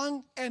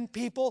 tongue, and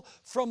people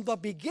from the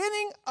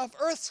beginning of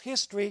Earth's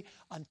history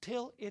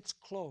until its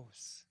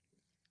close.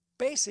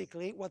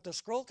 Basically, what the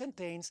scroll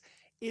contains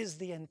is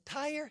the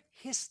entire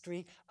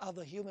history of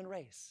the human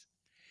race.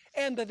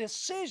 And the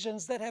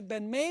decisions that have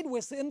been made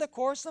within the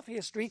course of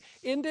history,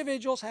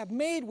 individuals have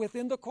made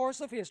within the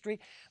course of history,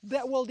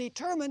 that will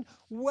determine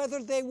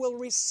whether they will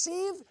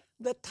receive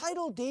the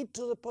title deed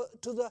to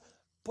the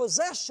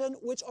possession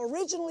which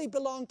originally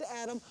belonged to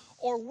Adam,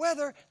 or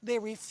whether they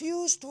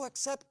refuse to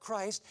accept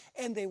Christ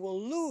and they will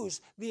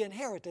lose the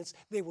inheritance,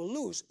 they will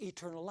lose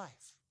eternal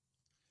life.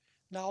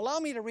 Now allow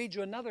me to read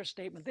you another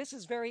statement. This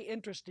is very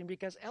interesting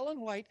because Ellen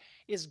White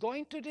is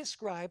going to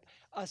describe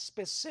a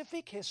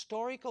specific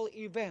historical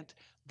event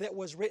that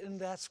was written in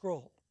that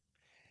scroll.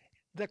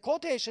 The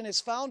quotation is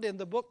found in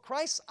the book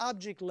Christ's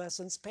Object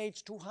Lessons,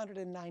 page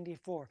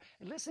 294.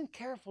 And listen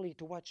carefully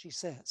to what she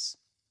says.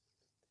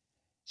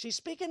 She's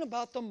speaking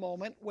about the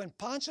moment when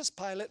Pontius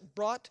Pilate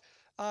brought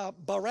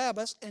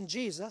Barabbas and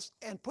Jesus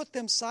and put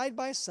them side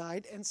by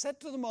side and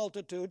said to the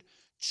multitude,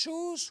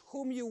 "Choose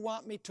whom you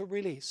want me to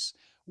release.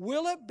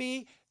 Will it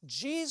be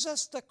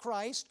Jesus the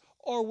Christ,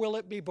 or will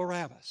it be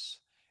Barabbas?"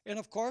 And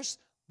of course,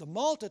 the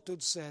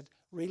multitude said,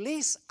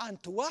 "Release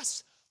unto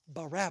us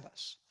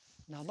Barabbas."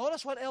 Now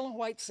notice what Ellen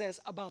White says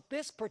about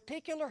this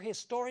particular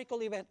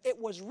historical event. It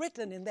was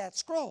written in that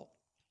scroll.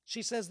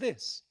 She says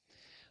this: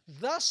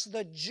 "Thus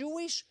the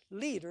Jewish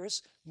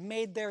leaders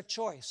made their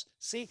choice."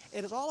 See,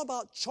 it is all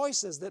about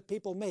choices that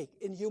people make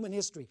in human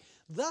history.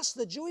 Thus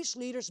the Jewish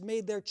leaders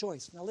made their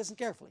choice. Now listen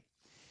carefully.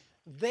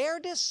 Their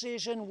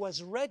decision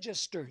was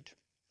registered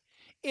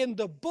in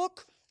the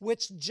book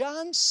which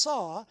John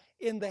saw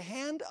in the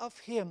hand of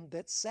him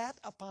that sat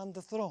upon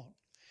the throne,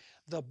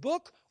 the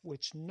book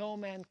which no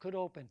man could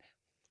open.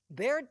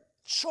 Their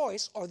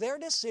choice or their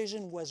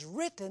decision was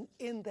written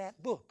in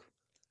that book.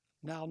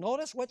 Now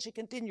notice what she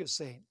continues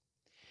saying.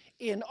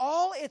 In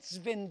all its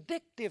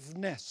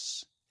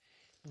vindictiveness,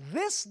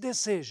 this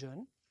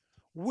decision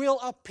will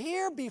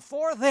appear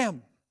before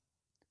them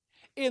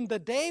in the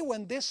day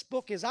when this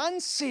book is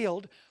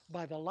unsealed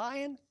by the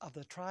Lion of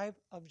the tribe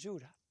of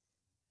Judah.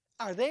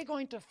 Are they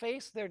going to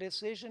face their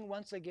decision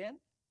once again?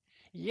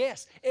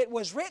 Yes, it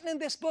was written in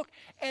this book,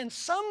 and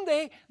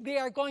someday they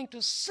are going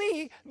to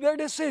see their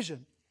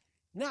decision.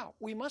 Now,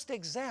 we must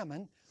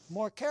examine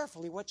more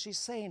carefully what she's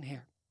saying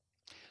here.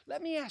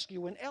 Let me ask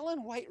you, when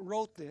Ellen White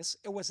wrote this,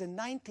 it was in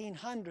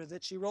 1900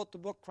 that she wrote the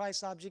book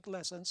Christ's Object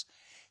Lessons.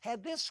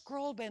 Had this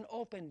scroll been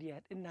opened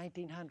yet in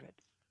 1900?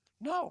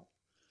 No,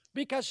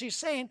 because she's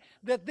saying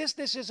that this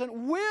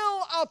decision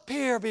will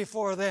appear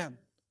before them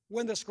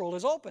when the scroll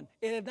is opened.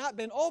 It had not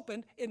been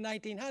opened in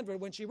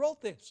 1900 when she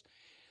wrote this.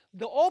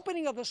 The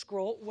opening of the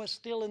scroll was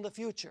still in the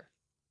future.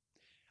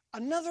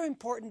 Another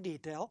important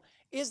detail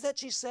is that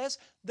she says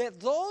that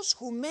those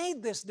who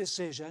made this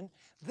decision,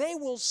 they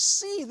will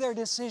see their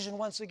decision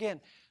once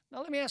again.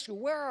 Now let me ask you,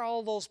 where are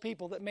all those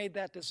people that made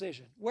that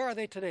decision? Where are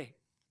they today?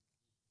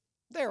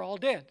 They're all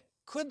dead.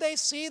 Could they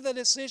see the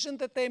decision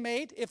that they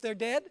made if they're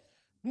dead?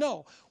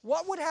 No.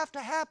 What would have to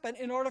happen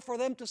in order for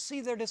them to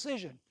see their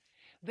decision?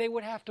 They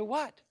would have to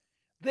what?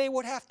 They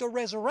would have to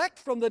resurrect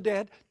from the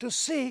dead to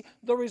see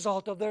the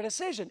result of their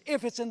decision,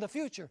 if it's in the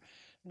future.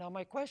 Now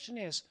my question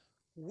is,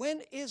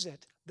 when is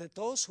it that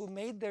those who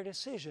made their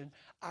decision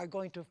are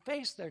going to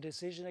face their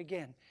decision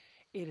again?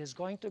 It is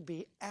going to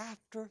be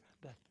after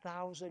the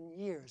 1,000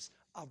 years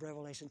of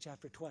Revelation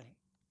chapter 20.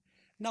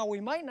 Now,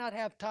 we might not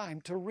have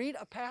time to read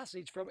a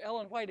passage from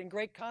Ellen White in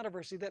Great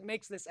Controversy that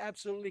makes this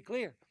absolutely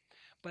clear.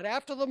 But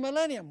after the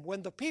millennium,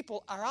 when the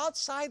people are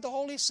outside the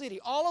holy city,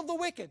 all of the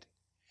wicked,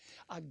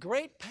 a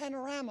great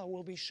panorama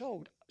will be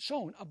shown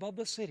above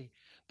the city.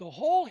 The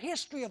whole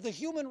history of the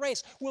human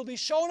race will be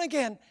shown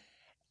again,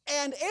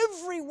 and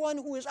everyone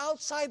who is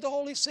outside the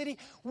holy city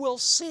will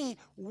see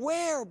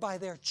where by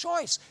their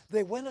choice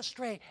they went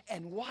astray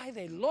and why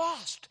they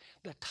lost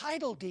the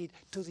title deed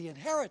to the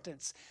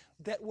inheritance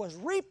that was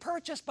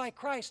repurchased by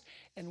Christ,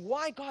 and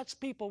why God's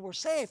people were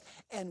saved,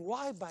 and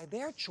why by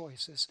their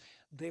choices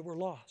they were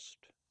lost.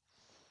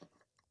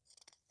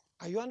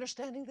 Are you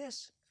understanding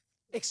this?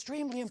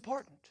 Extremely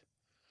important.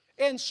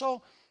 And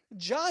so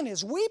John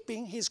is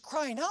weeping, he's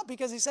crying out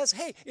because he says,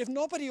 hey, if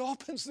nobody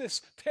opens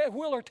this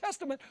will or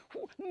testament,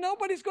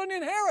 nobody's going to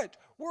inherit.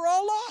 We're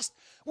all lost.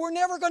 We're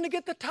never going to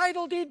get the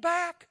title deed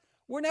back.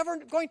 We're never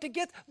going to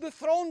get the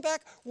throne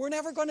back. We're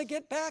never going to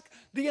get back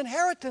the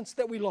inheritance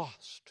that we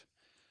lost.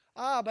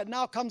 But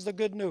now comes the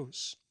good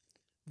news.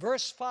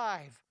 Verse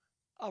 5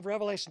 of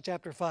Revelation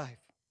chapter 5.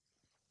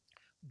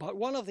 But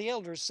one of the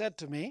elders said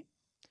to me,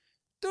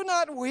 do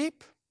not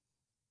weep.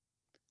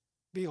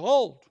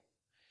 Behold,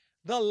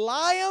 the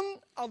Lion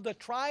of the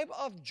tribe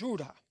of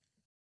Judah,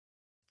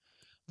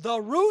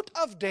 the root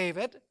of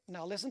David,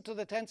 now listen to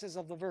the tenses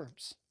of the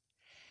verbs,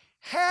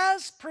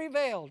 has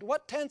prevailed.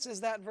 What tense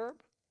is that verb?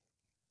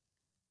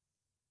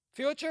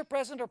 Future,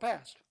 present, or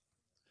past?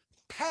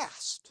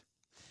 Past.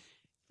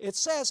 It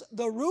says,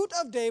 the root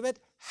of David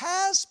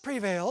has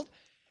prevailed,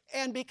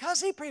 And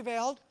because he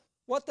prevailed,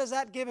 what does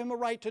that give him a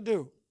right to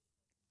do?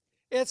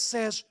 It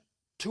says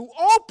to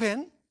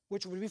open,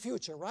 which would be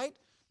future, right?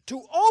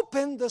 To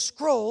open the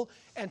scroll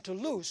and to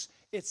loose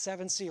its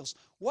 7 seals.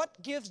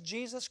 What gives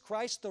Jesus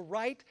Christ the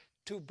right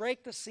to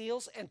break the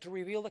seals and to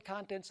reveal the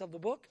contents of the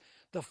book?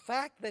 The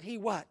fact that he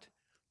what?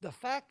 The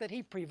fact that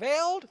he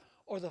prevailed,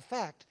 or the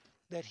fact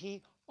that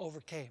he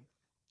overcame?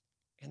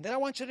 And then I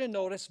want you to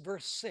notice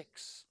verse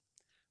 6.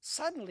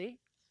 Suddenly,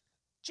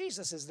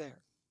 Jesus is there.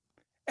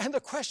 And the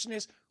question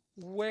is,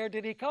 where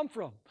did he come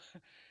from?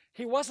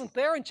 He wasn't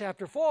there in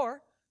chapter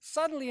 4.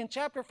 Suddenly in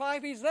chapter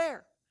 5, he's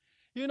there.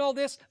 You know,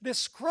 this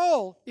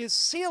scroll is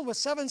sealed with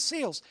 7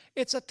 seals.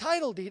 It's a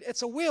title deed.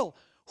 It's a will.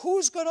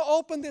 Who's going to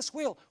open this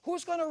will?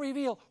 Who's going to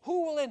reveal?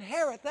 Who will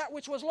inherit that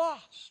which was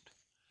lost?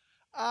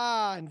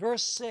 In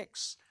verse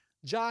 6,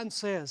 John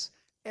says,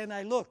 and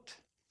I looked,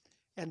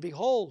 and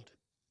behold,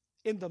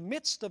 in the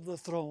midst of the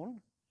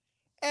throne,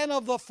 and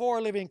of the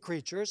 4 living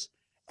creatures,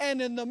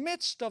 and in the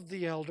midst of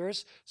the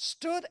elders,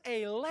 stood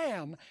a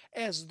lamb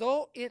as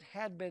though it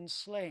had been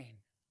slain.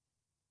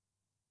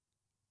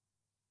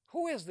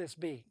 Who is this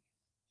being?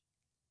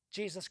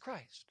 Jesus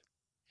Christ.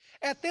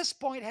 At this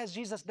point, has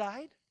Jesus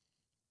died?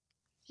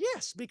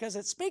 Yes, because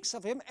it speaks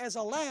of him as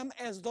a lamb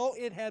as though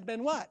it had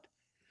been what?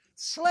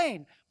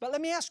 Slain. But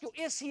let me ask you,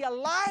 is he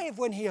alive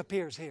when he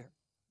appears here?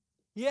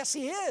 Yes,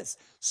 he is.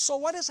 So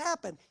what has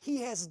happened?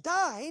 He has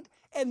died,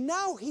 and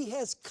now he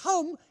has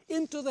come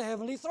into the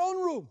heavenly throne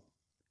room.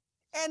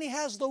 And he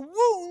has the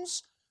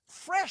wounds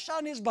fresh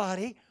on his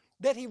body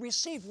that he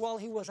received while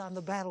he was on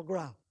the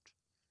battleground.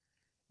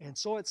 And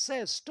so it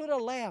says, stood a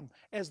lamb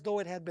as though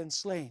it had been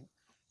slain,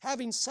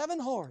 having 7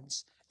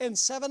 horns and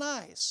 7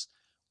 eyes.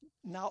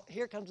 Now,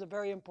 here comes a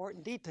very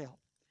important detail.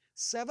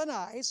 7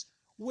 eyes,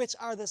 which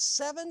are the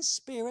 7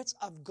 spirits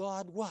of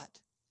God what?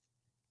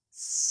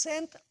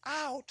 Sent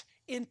out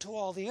into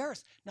all the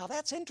earth. Now,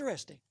 that's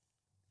interesting,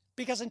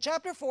 because in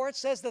chapter 4 it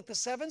says that the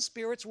 7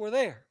 spirits were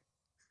there.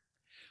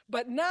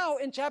 But now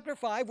in chapter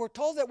 5 we're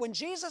told that when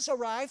Jesus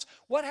arrives,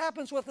 what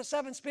happens with the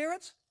 7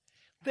 spirits?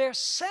 They're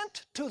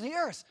sent to the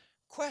earth.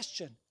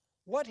 Question,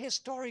 what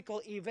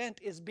historical event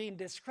is being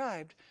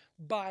described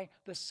by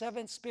the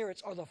 7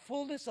 spirits, or the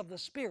fullness of the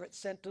Spirit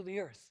sent to the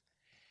earth?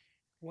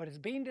 What is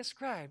being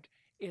described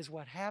is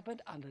what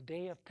happened on the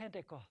day of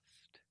Pentecost,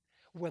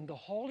 when the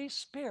Holy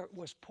Spirit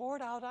was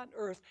poured out on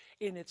earth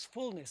in its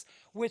fullness,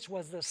 which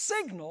was the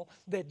signal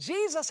that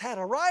Jesus had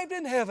arrived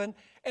in heaven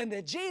and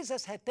that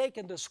Jesus had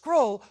taken the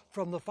scroll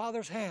from the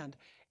Father's hand.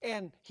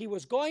 And he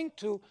was going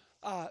to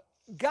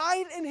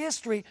guide in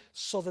history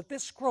so that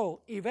this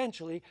scroll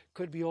eventually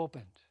could be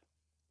opened.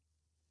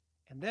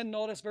 And then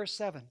notice verse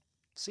 7.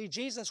 See,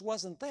 Jesus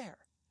wasn't there.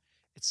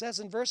 It says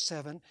in verse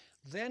 7,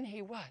 then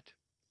he what?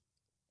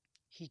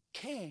 He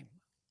came.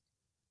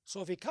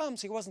 So if he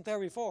comes, he wasn't there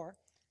before.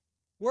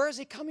 Where is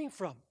he coming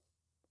from?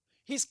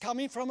 He's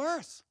coming from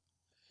earth,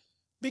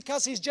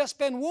 because he's just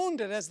been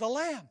wounded as the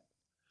lamb.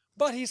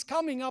 But he's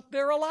coming up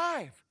there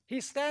alive.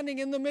 He's standing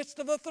in the midst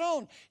of the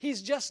throne.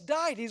 He's just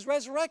died. He's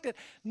resurrected.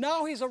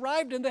 Now he's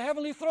arrived in the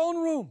heavenly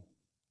throne room.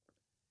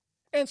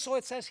 And so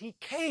it says he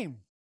came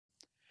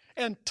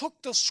and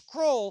took the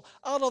scroll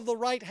out of the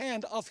right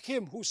hand of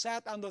him who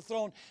sat on the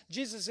throne.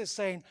 Jesus is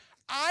saying,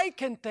 I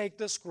can take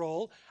the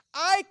scroll,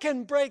 I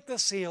can break the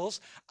seals,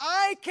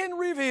 I can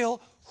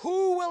reveal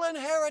who will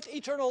inherit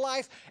eternal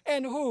life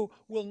and who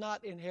will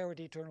not inherit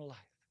eternal life.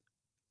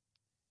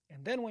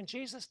 And then when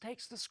Jesus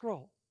takes the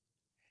scroll,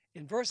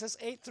 in verses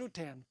 8 through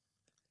 10,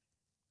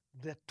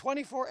 the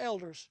 24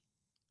 elders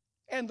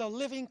and the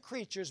living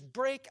creatures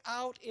break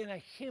out in a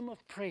hymn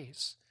of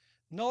praise.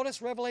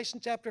 Notice Revelation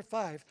chapter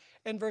 5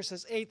 and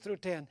verses 8 through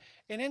 10.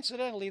 And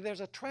incidentally,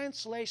 there's a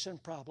translation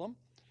problem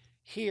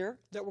here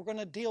that we're going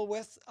to deal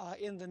with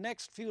in the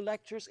next few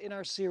lectures in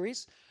our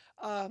series.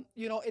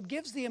 It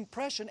gives the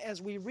impression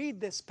as we read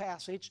this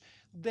passage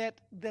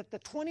that the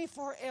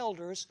 24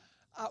 elders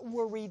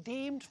were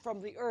redeemed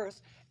from the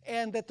earth,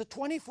 and that the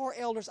 24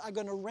 elders are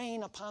going to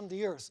reign upon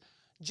the earth.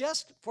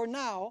 Just for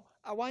now,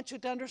 I want you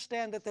to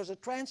understand that there's a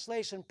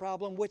translation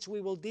problem which we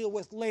will deal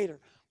with later.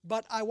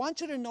 But I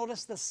want you to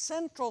notice the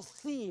central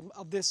theme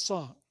of this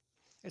song.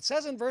 It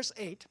says in verse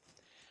 8,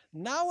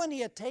 now when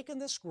he had taken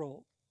the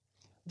scroll,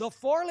 the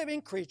 4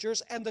 living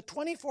creatures and the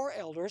 24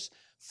 elders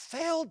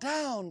fell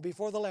down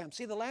before the Lamb.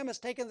 See, the Lamb has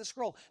taken the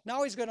scroll.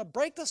 Now he's going to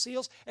break the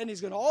seals and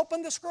he's going to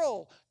open the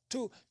scroll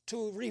to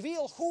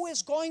reveal who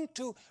is going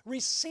to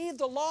receive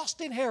the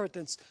lost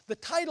inheritance, the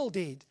title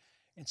deed.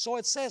 And so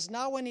it says,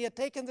 now when he had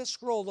taken the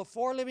scroll, the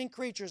 4 living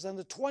creatures and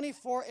the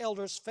 24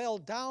 elders fell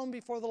down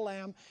before the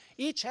Lamb,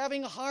 each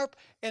having a harp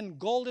and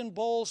golden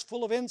bowls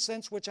full of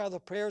incense, which are the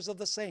prayers of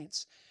the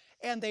saints.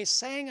 And they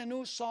sang a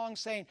new song,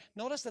 saying,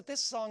 notice that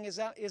this song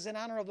is in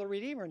honor of the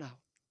Redeemer now.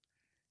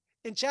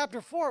 In chapter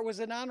 4, it was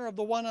in honor of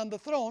the one on the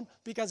throne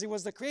because he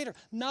was the creator.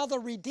 Now the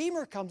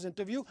Redeemer comes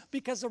into view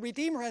because the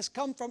Redeemer has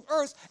come from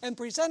earth and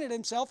presented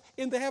himself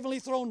in the heavenly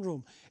throne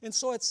room. And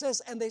so it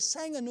says, and they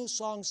sang a new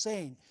song,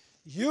 saying,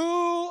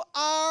 you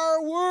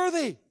are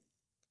worthy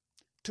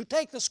to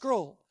take the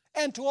scroll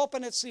and to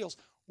open its seals.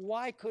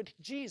 why could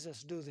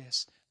Jesus do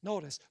this?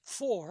 Notice,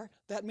 for,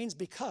 that means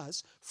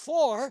because,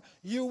 for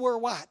you were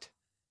what?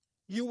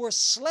 You were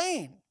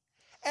slain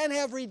and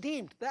have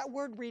redeemed. That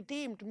word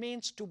redeemed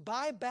means to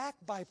buy back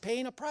by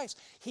paying a price.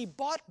 He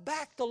bought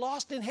back the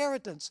lost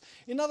inheritance.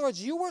 In other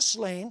words, you were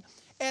slain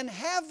and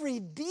have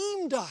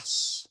redeemed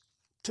us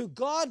to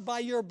God by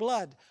your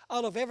blood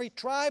out of every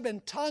tribe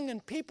and tongue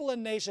and people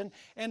and nation,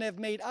 and have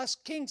made us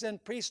kings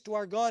and priests to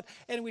our God,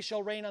 and we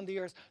shall reign on the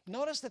earth.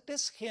 Notice that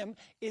this hymn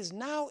is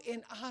now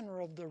in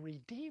honor of the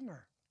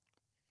Redeemer,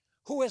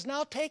 who has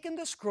now taken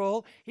the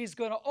scroll. He's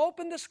going to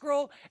open the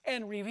scroll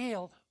and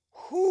reveal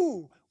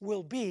who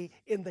will be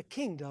in the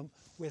kingdom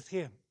with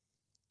him.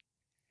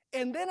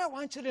 And then I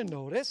want you to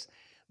notice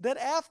that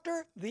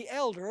after the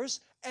elders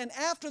and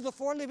after the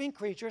four living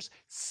creatures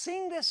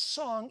sing this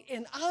song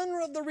in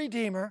honor of the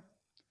Redeemer,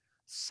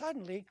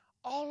 suddenly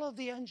all of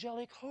the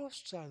angelic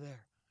hosts are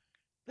there.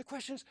 The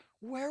question is,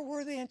 where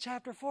were they in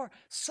chapter 4?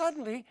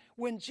 Suddenly,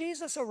 when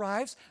Jesus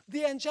arrives,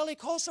 the angelic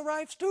hosts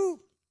arrives too.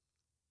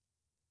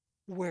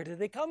 Where did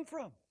they come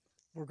from?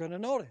 We're going to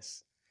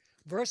notice.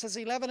 Verses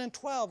 11 and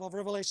 12 of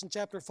Revelation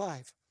chapter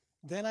 5.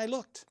 Then I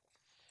looked,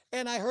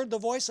 and I heard the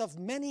voice of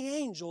many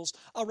angels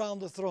around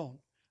the throne,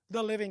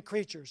 the living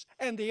creatures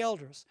and the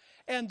elders.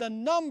 And the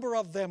number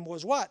of them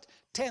was what?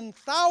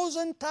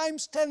 10,000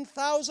 times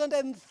 10,000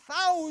 and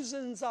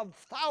thousands of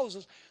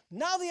thousands.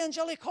 Now the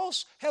angelic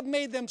hosts have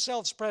made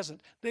themselves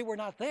present. They were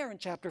not there in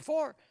chapter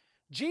 4.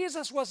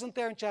 Jesus wasn't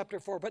there in chapter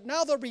 4, but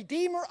now the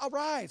Redeemer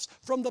arrives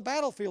from the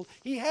battlefield.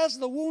 He has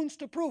the wounds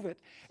to prove it.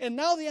 And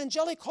now the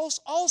angelic hosts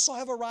also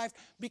have arrived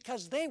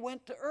because they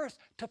went to earth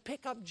to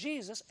pick up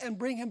Jesus and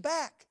bring him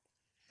back.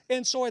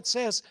 And so it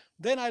says,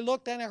 then I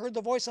looked and I heard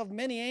the voice of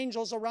many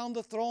angels around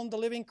the throne, the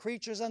living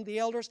creatures and the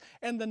elders,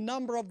 and the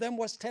number of them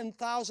was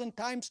 10,000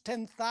 times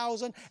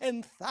 10,000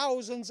 and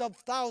thousands of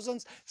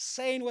thousands,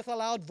 saying with a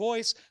loud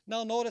voice.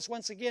 Now notice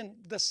once again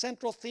the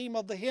central theme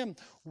of the hymn.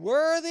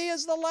 Worthy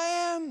is the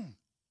Lamb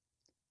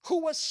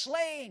who was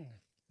slain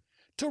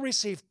to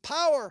receive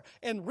power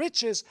and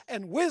riches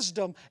and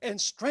wisdom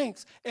and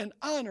strength and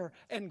honor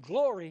and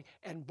glory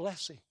and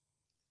blessing.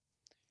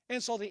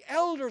 And so the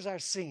elders are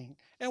singing,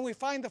 and we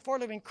find the four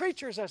living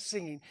creatures are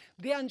singing,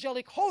 the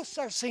angelic hosts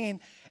are singing,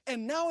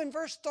 and now in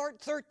verse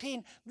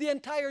 13, the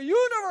entire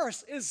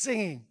universe is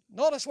singing.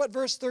 Notice what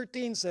verse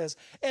 13 says,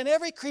 and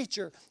every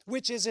creature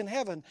which is in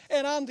heaven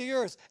and on the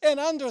earth and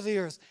under the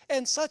earth,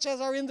 and such as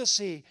are in the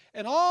sea,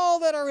 and all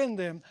that are in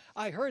them,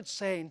 I heard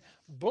saying,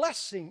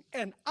 blessing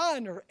and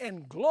honor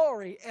and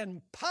glory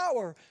and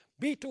power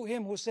be to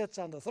him who sits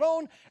on the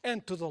throne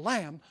and to the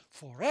Lamb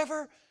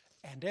forever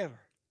and ever.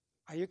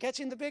 Are you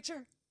catching the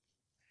picture?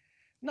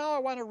 Now I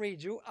want to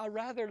read you a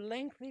rather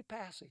lengthy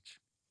passage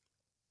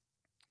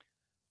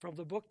from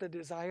the book, The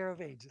Desire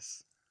of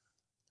Ages.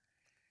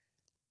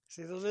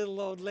 See, the little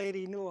old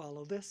lady knew all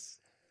of this.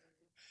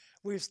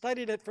 We've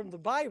studied it from the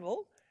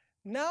Bible.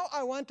 Now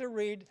I want to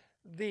read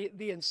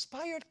the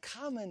inspired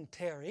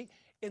commentary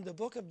in the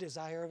book of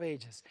Desire of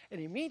Ages. And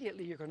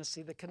immediately you're going to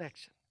see the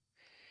connection.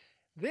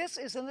 This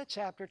is in the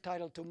chapter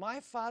titled, To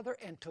My Father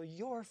and to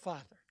Your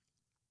Father.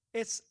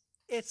 It's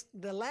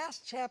the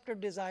last chapter of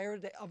Desire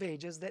of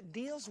Ages that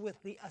deals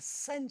with the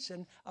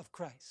ascension of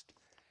Christ.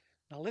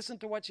 Now listen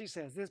to what she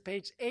says. This is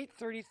page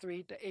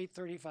 833 to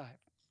 835.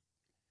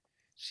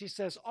 She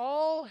says,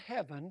 all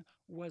heaven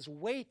was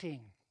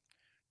waiting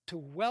to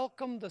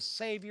welcome the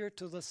Savior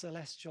to the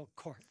celestial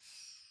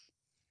courts.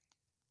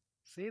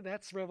 See,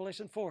 that's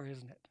Revelation 4,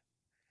 isn't it?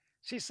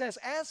 She says,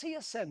 as he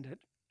ascended,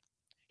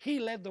 he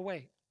led the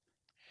way.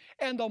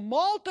 And the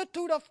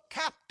multitude of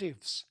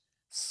captives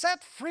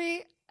set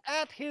free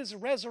at his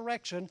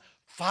resurrection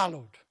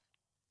followed.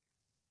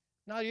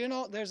 Now, you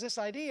know, there's this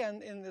idea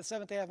in the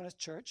Seventh-day Adventist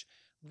Church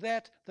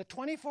that the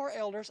 24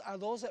 elders are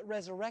those that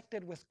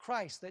resurrected with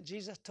Christ, that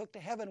Jesus took to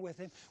heaven with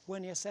him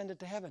when he ascended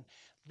to heaven.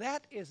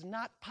 That is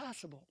not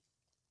possible,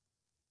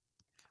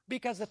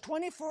 because the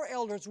 24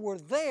 elders were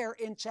there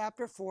in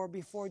chapter 4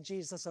 before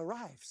Jesus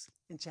arrives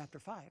in chapter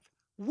 5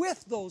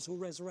 with those who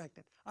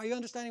resurrected. Are you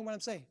understanding what I'm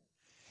saying?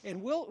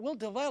 And we'll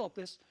develop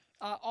this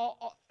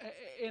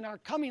in our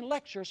coming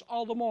lectures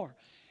all the more.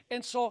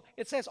 And so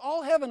it says,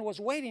 all heaven was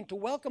waiting to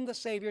welcome the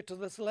Savior to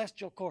the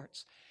celestial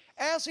courts.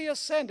 As he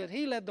ascended,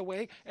 he led the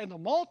way, and the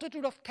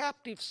multitude of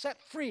captives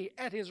set free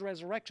at his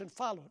resurrection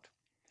followed.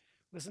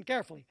 Listen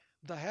carefully.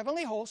 The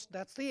heavenly host,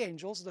 that's the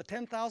angels, the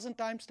 10,000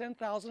 times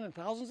 10,000 and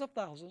thousands of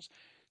thousands,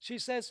 she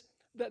says,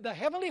 the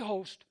heavenly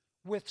host,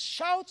 with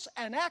shouts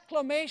and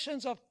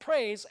acclamations of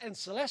praise and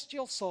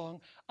celestial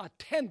song,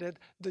 attended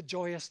the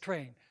joyous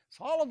train.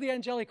 So all of the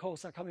angelic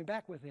hosts are coming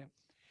back with him.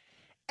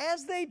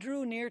 As they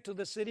drew near to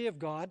the city of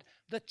God,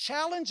 the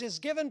challenge is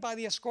given by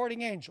the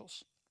escorting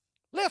angels.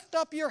 Lift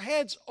up your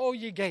heads, O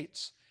ye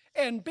gates,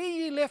 and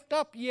be ye lift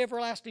up, ye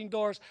everlasting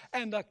doors,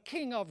 and the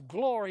King of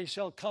glory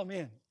shall come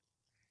in.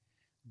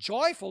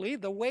 Joyfully,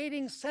 the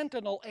waiting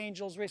sentinel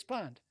angels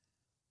respond.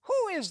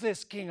 Who is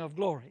this King of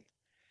glory?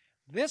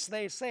 This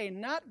they say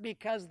not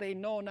because they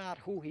know not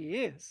who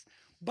he is,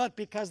 but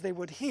because they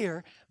would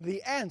hear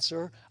the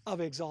answer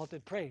of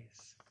exalted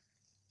praise.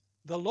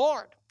 The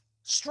Lord,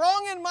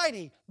 strong and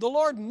mighty, the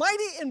Lord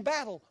mighty in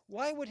battle.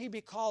 Why would he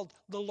be called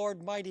the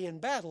Lord mighty in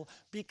battle?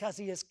 Because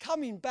he is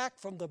coming back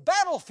from the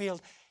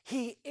battlefield.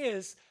 He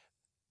is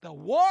the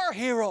war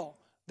hero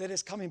that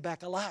is coming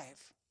back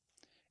alive.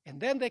 And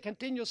then they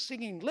continue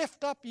singing,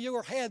 lift up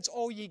your heads,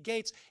 O ye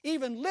gates,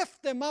 even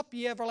lift them up,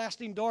 ye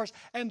everlasting doors,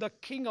 and the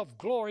King of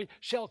glory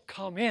shall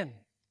come in.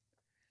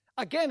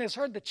 Again is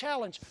heard the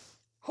challenge,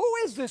 who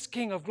is this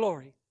King of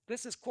glory?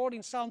 This is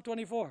quoting Psalm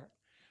 24.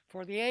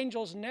 For the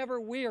angels never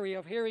weary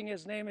of hearing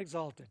his name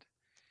exalted.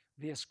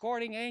 The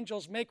escorting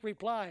angels make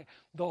reply,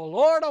 the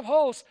Lord of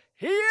hosts,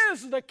 he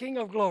is the King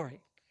of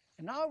glory.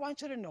 And now I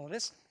want you to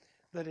notice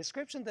the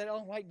description that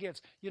Ellen White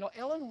gives. You know,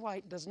 Ellen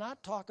White does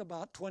not talk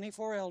about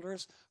 24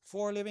 elders,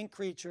 4 living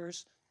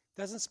creatures,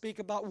 doesn't speak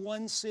about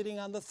one sitting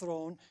on the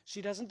throne.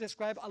 She doesn't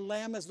describe a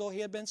lamb as though he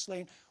had been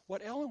slain.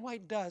 What Ellen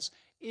White does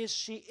is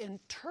she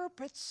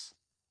interprets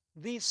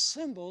these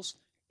symbols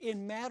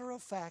in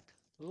matter-of-fact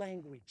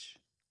language.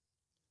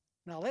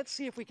 Now let's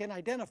see if we can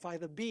identify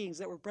the beings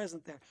that were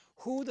present there.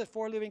 Who the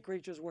 4 living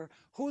creatures were,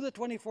 who the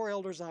 24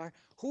 elders are,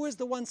 who is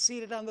the one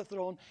seated on the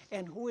throne,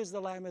 and who is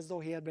the lamb as though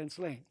he had been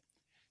slain.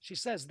 She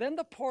says, then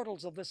the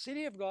portals of the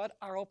city of God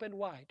are opened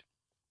wide.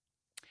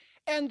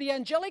 And the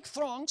angelic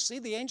throng, see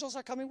the angels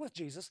are coming with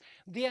Jesus,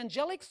 the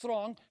angelic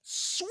throng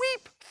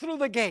sweep through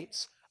the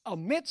gates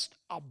amidst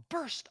a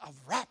burst of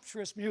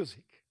rapturous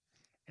music.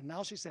 And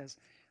now she says,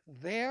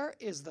 there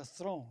is the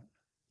throne,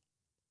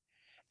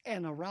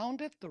 and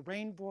around it the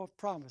rainbow of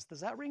promise.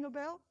 Does that ring a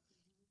bell?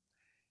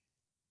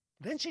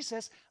 Then she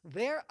says,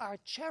 there are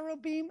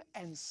cherubim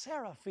and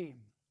seraphim.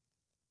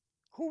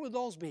 Who would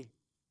those be?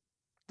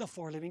 The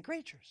 4 living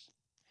creatures.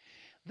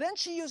 Then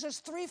she uses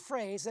 3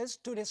 phrases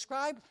to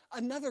describe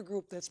another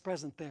group that's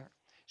present there.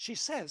 She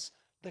says,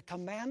 the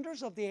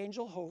commanders of the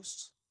angel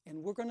hosts,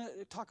 and we're going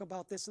to talk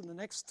about this in the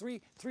next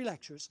three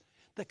lectures,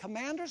 the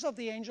commanders of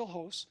the angel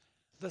hosts,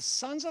 the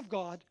sons of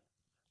God,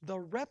 the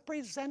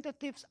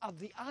representatives of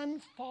the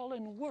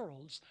unfallen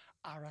worlds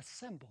are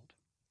assembled.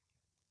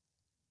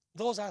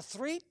 Those are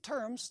 3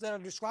 terms that are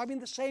describing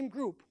the same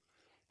group.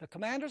 The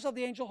commanders of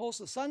the angel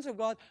hosts, the sons of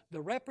God, the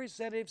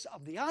representatives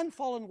of the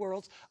unfallen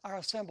worlds are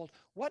assembled.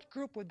 What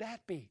group would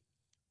that be?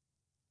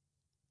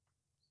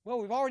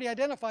 Well, we've already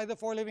identified the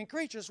 4 living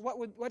creatures.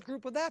 What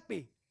group would that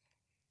be?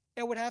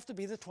 It would have to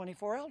be the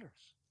 24 elders.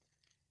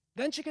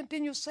 Then she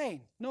continues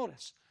saying,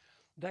 notice,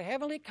 the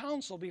heavenly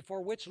council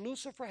before which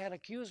Lucifer had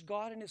accused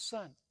God and his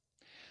Son,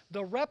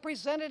 the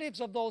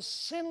representatives of those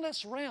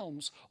sinless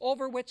realms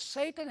over which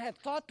Satan had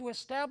thought to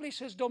establish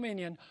his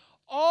dominion,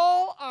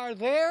 all are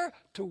there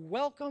to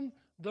welcome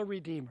the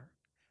Redeemer.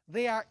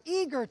 They are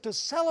eager to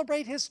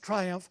celebrate his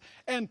triumph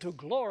and to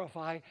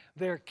glorify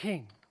their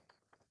King.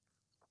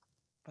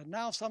 But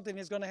now something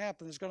is going to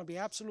happen. There's going to be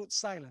absolute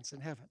silence in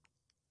heaven.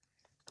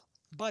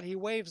 But he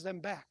waves them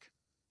back.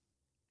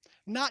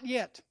 Not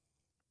yet.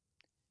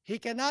 He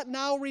cannot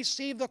now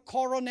receive the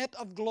coronet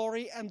of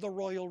glory and the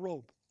royal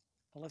robe.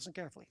 Now listen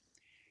carefully.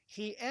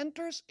 He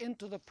enters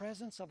into the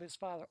presence of his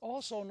Father.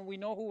 Also, we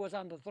know who was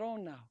on the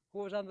throne now. Who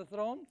was on the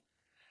throne?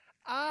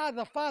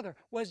 The Father.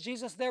 Was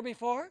Jesus there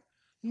before?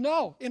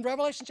 No. In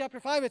Revelation chapter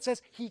 5 it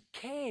says he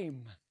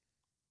came.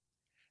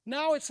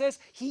 Now it says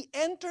he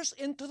enters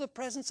into the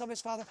presence of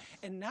his Father.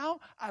 And now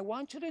I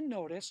want you to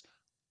notice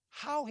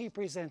how he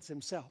presents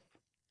himself.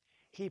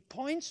 He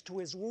points to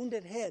his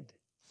wounded head,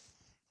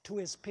 to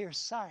his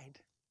pierced side,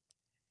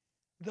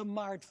 the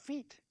marred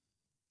feet.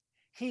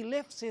 He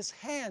lifts his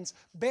hands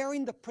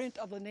bearing the print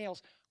of the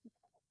nails.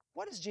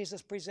 What is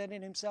Jesus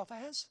presenting himself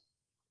as?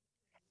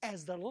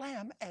 As the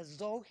lamb, as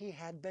though he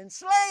had been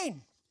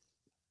slain.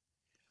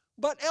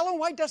 But Ellen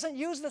White doesn't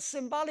use the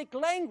symbolic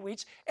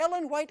language.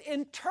 Ellen White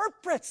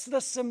interprets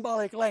the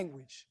symbolic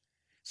language.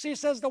 She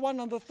says the one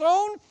on the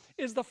throne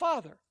is the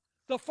Father.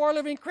 The 4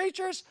 living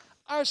creatures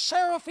are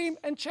seraphim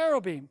and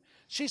cherubim.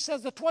 She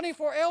says the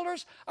 24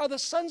 elders are the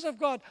sons of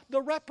God,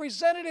 the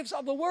representatives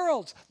of the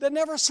worlds that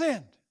never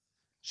sinned.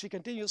 She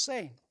continues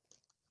saying,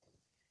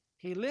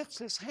 he lifts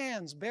his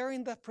hands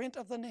bearing the print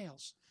of the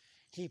nails.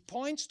 He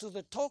points to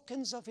the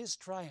tokens of his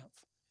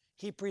triumph.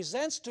 He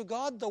presents to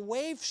God the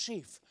wave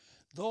sheaf,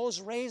 those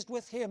raised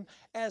with him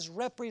as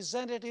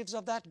representatives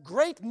of that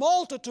great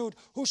multitude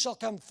who shall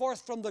come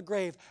forth from the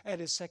grave at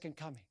his second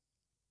coming.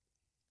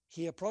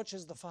 He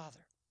approaches the Father,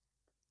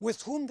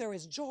 with whom there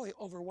is joy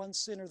over one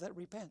sinner that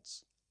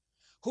repents,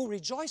 who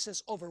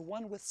rejoices over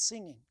one with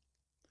singing.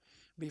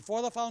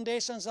 Before the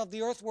foundations of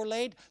the earth were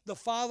laid, the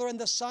Father and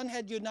the Son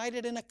had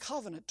united in a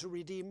covenant to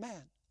redeem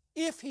man,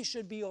 if he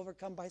should be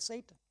overcome by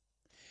Satan.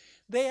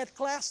 They had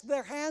clasped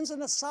their hands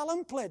in a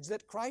solemn pledge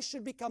that Christ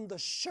should become the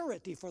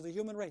surety for the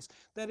human race.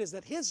 That is,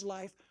 that his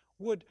life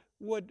would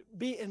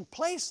be in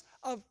place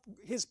of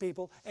his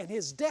people, and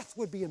his death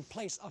would be in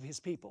place of his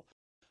people.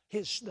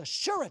 The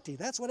surety,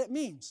 that's what it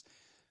means.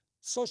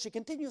 So she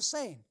continues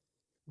saying,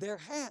 they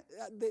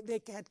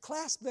had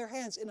clasped their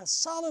hands in a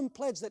solemn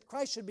pledge that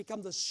Christ should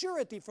become the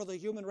surety for the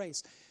human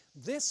race.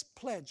 This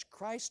pledge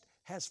Christ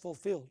has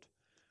fulfilled.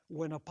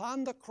 When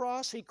upon the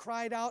cross he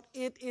cried out,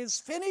 "It is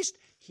finished,"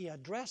 he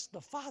addressed the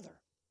Father.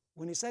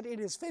 When he said, "It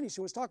is finished,"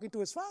 he was talking to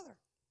his Father.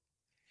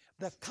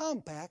 The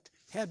compact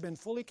had been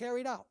fully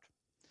carried out.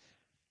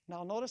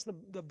 Now notice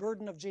the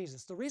burden of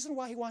Jesus. The reason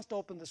why he wants to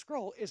open the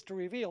scroll is to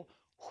reveal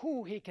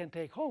who he can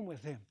take home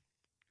with him.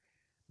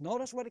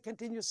 Notice what it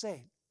continues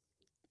saying.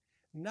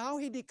 Now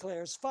he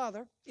declares,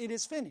 "Father, it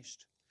is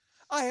finished.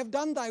 I have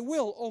done thy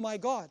will, O my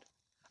God.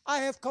 I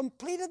have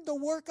completed the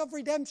work of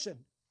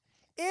redemption.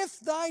 If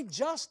thy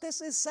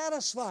justice is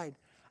satisfied,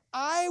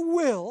 I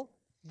will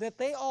that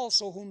they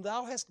also whom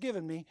thou hast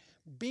given me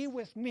be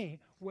with me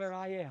where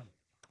I am."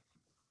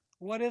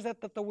 What is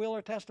it that the will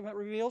or testament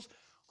reveals?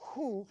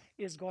 Who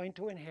is going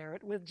to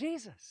inherit with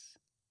Jesus?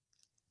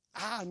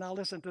 Now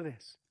listen to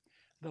this.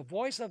 The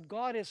voice of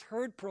God is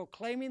heard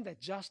proclaiming that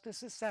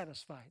justice is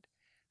satisfied.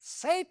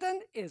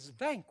 Satan is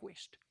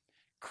vanquished.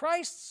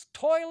 Christ's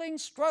toiling,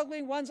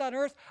 struggling ones on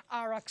earth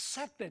are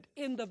accepted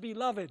in the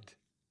beloved.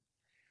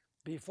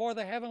 Before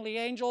the heavenly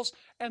angels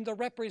and the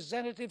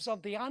representatives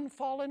of the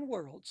unfallen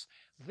worlds,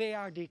 they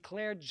are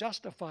declared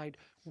justified.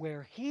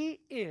 Where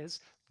he is,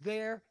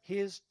 there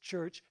his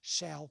church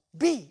shall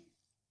be.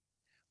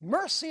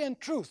 Mercy and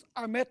truth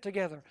are met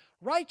together.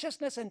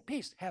 Righteousness and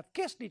peace have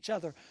kissed each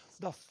other.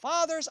 The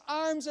Father's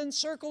arms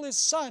encircle his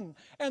Son,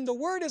 and the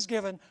word is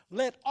given,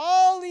 "Let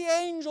all the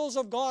angels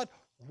of God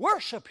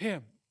worship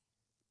him."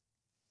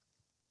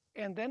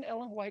 And then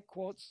Ellen White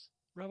quotes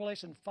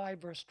Revelation 5,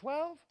 verse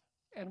 12,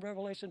 and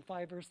Revelation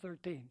 5, verse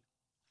 13.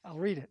 I'll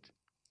read it.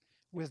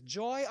 "With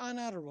joy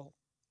unutterable,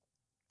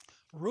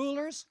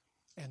 rulers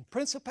and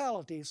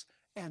principalities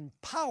and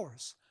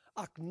powers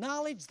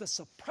acknowledge the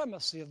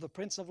supremacy of the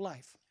Prince of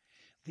Life.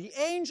 The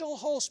angel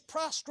hosts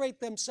prostrate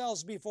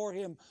themselves before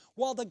him,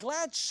 while the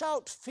glad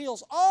shout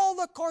fills all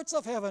the courts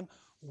of heaven.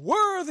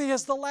 Worthy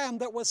is the Lamb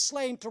that was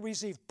slain to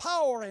receive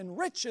power and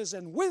riches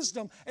and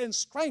wisdom and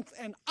strength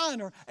and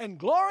honor and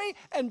glory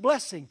and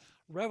blessing."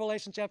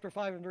 Revelation chapter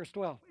 5 and verse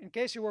 12. In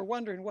case you were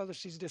wondering whether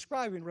she's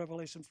describing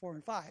Revelation 4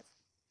 and 5.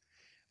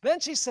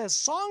 Then she says,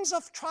 "Songs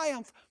of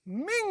triumph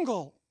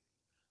mingle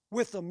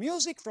with the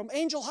music from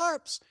angel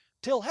harps,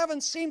 till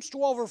heaven seems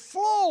to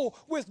overflow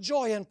with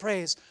joy and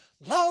praise.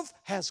 Love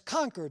has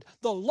conquered.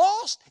 The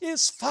lost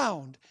is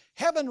found.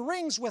 Heaven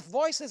rings with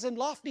voices in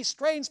lofty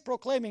strains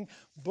proclaiming,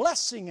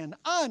 blessing and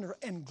honor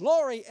and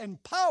glory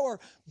and power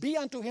be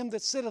unto him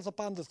that sitteth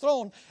upon the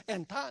throne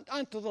and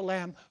unto the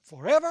Lamb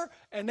forever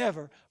and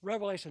ever."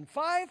 Revelation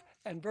 5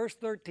 and verse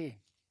 13.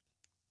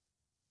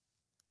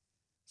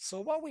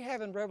 So what we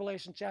have in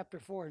Revelation chapter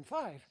 4 and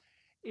 5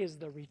 is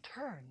the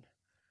return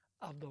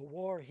of the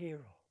war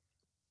hero.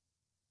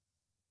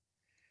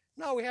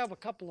 Now we have a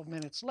couple of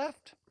minutes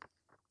left.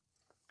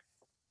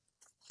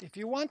 If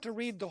you want to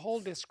read the whole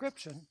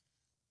description,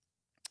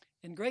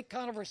 in Great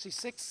Controversy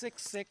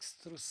 666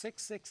 through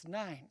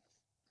 669,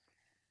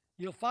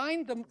 you'll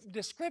find the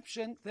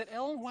description that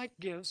Ellen White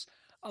gives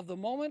of the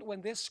moment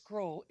when this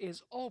scroll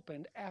is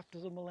opened after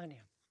the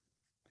millennium.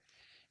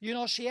 You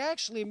know, she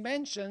actually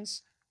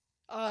mentions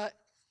a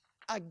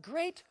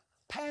great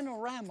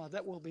panorama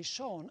that will be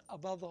shown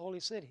above the holy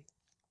city.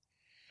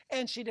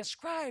 And she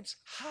describes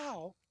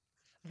how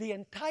the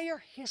entire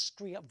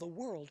history of the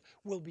world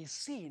will be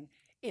seen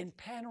in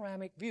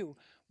panoramic view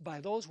by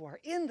those who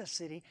are in the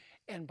city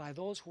and by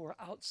those who are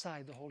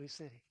outside the holy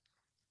city.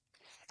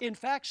 In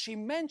fact, she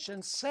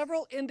mentions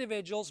several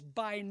individuals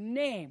by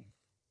name.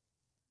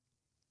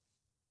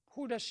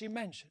 Who does she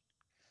mention?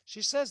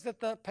 She says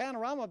that the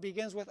panorama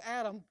begins with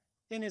Adam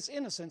in his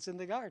innocence in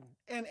the garden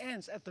and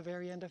ends at the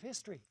very end of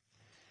history.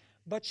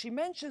 But she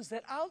mentions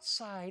that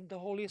outside the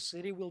holy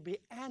city will be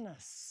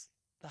Annas,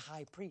 the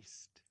high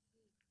priest.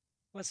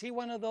 Was he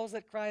one of those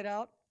that cried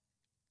out,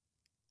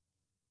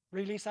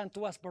 "Release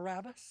unto us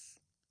Barabbas"?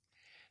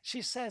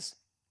 She says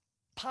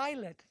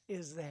Pilate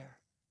is there.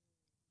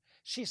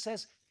 She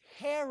says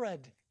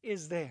Herod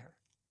is there.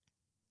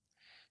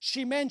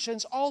 She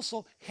mentions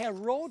also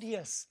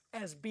Herodias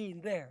as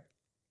being there,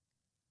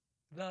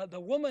 the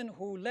woman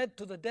who led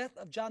to the death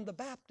of John the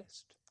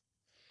Baptist.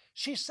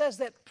 She says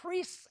that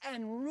priests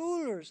and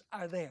rulers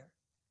are there.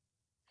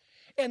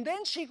 And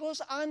then she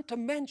goes on to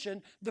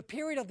mention the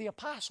period of the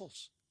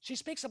apostles. She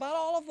speaks about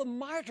all of the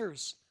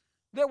martyrs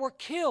that were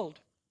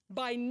killed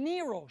by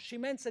Nero. She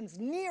mentions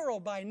Nero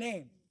by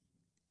name.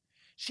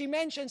 She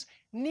mentions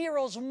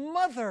Nero's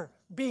mother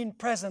being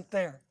present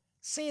there,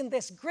 seeing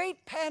this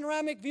great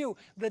panoramic view,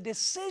 the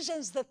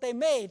decisions that they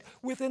made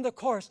within the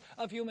course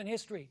of human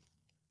history.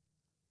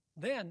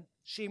 Then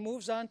she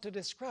moves on to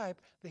describe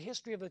the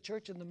history of the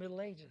church in the Middle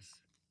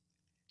Ages.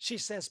 She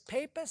says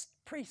papist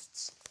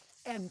priests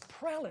and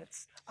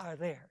prelates are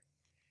there.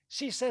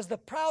 She says the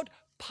proud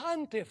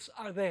pontiffs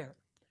are there.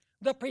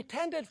 The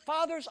pretended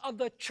fathers of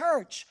the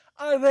church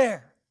are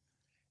there.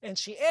 And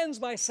she ends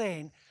by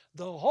saying,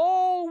 the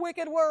whole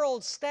wicked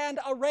world stand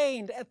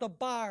arraigned at the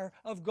bar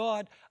of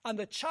God on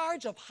the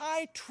charge of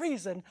high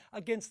treason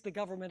against the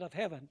government of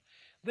heaven.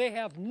 They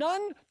have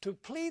none to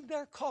plead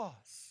their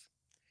cause.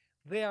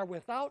 They are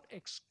without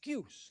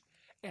excuse,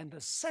 and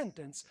the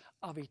sentence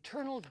of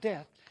eternal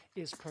death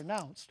is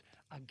pronounced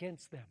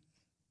against them.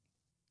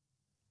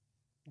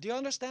 Do you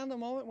understand the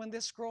moment when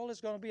this scroll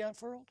is going to be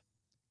unfurled?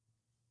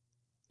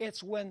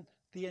 It's when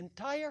the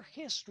entire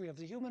history of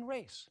the human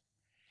race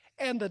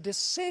and the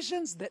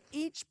decisions that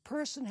each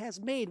person has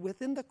made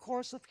within the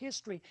course of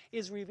history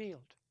is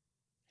revealed.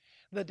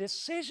 The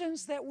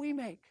decisions that we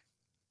make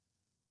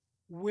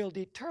will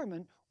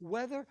determine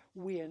whether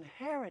we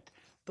inherit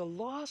the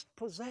lost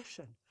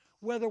possession,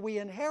 whether we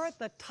inherit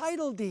the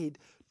title deed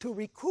to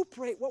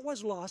recuperate what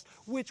was lost,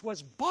 which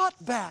was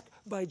bought back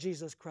by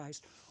Jesus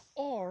Christ,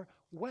 or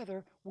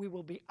whether we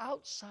will be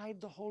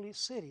outside the holy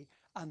city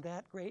on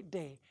that great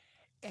day.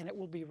 And it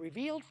will be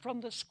revealed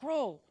from the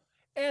scroll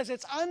as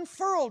it's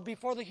unfurled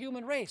before the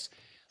human race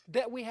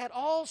that we had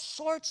all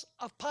sorts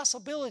of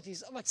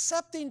possibilities of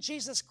accepting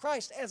Jesus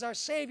Christ as our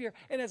Savior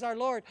and as our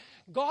Lord.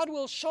 God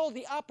will show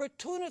the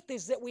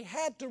opportunities that we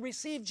had to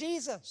receive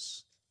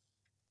Jesus.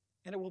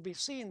 And it will be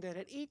seen that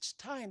at each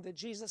time that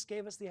Jesus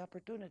gave us the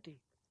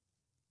opportunity,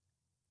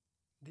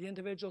 the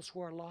individuals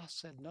who are lost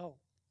said, no,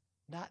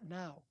 not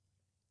now,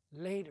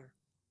 later.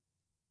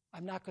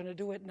 I'm not going to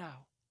do it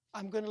now.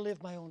 I'm going to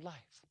live my own life.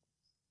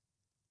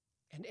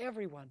 And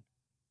everyone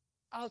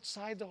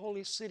outside the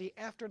holy city,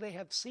 after they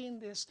have seen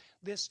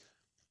this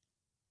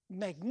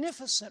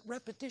magnificent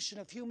repetition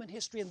of human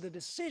history and the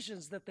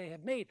decisions that they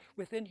have made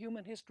within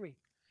human history,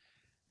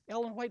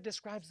 Ellen White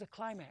describes the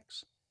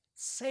climax.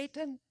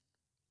 Satan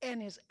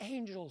and his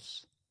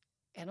angels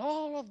and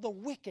all of the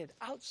wicked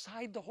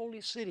outside the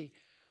holy city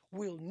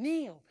will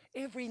kneel,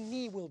 every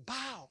knee will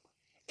bow,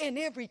 and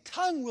every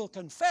tongue will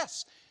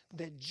confess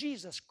that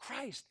Jesus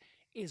Christ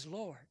is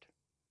Lord.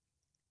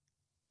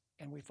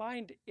 And we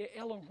find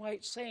Ellen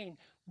White saying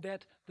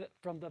that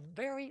from the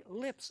very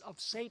lips of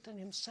Satan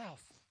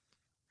himself,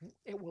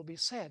 it will be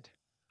said,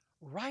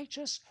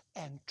 righteous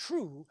and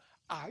true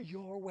are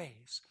your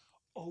ways,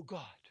 O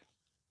God.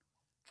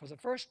 For the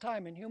first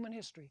time in human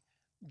history,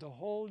 the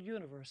whole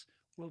universe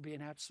will be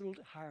in absolute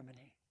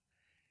harmony.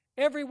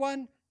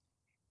 Everyone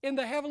in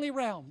the heavenly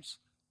realms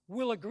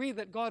will agree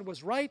that God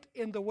was right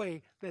in the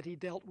way that he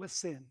dealt with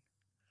sin.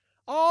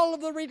 All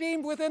of the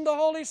redeemed within the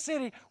holy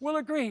city will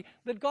agree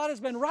that God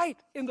has been right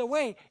in the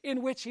way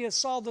in which he has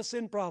solved the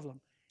sin problem.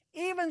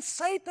 Even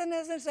Satan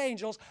and his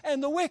angels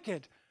and the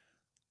wicked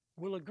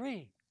will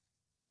agree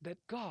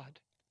that God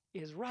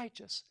is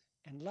righteous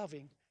and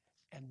loving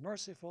and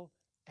merciful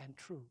and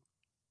true.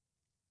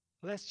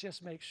 Let's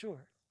just make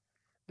sure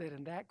that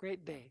in that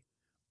great day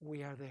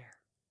we are there.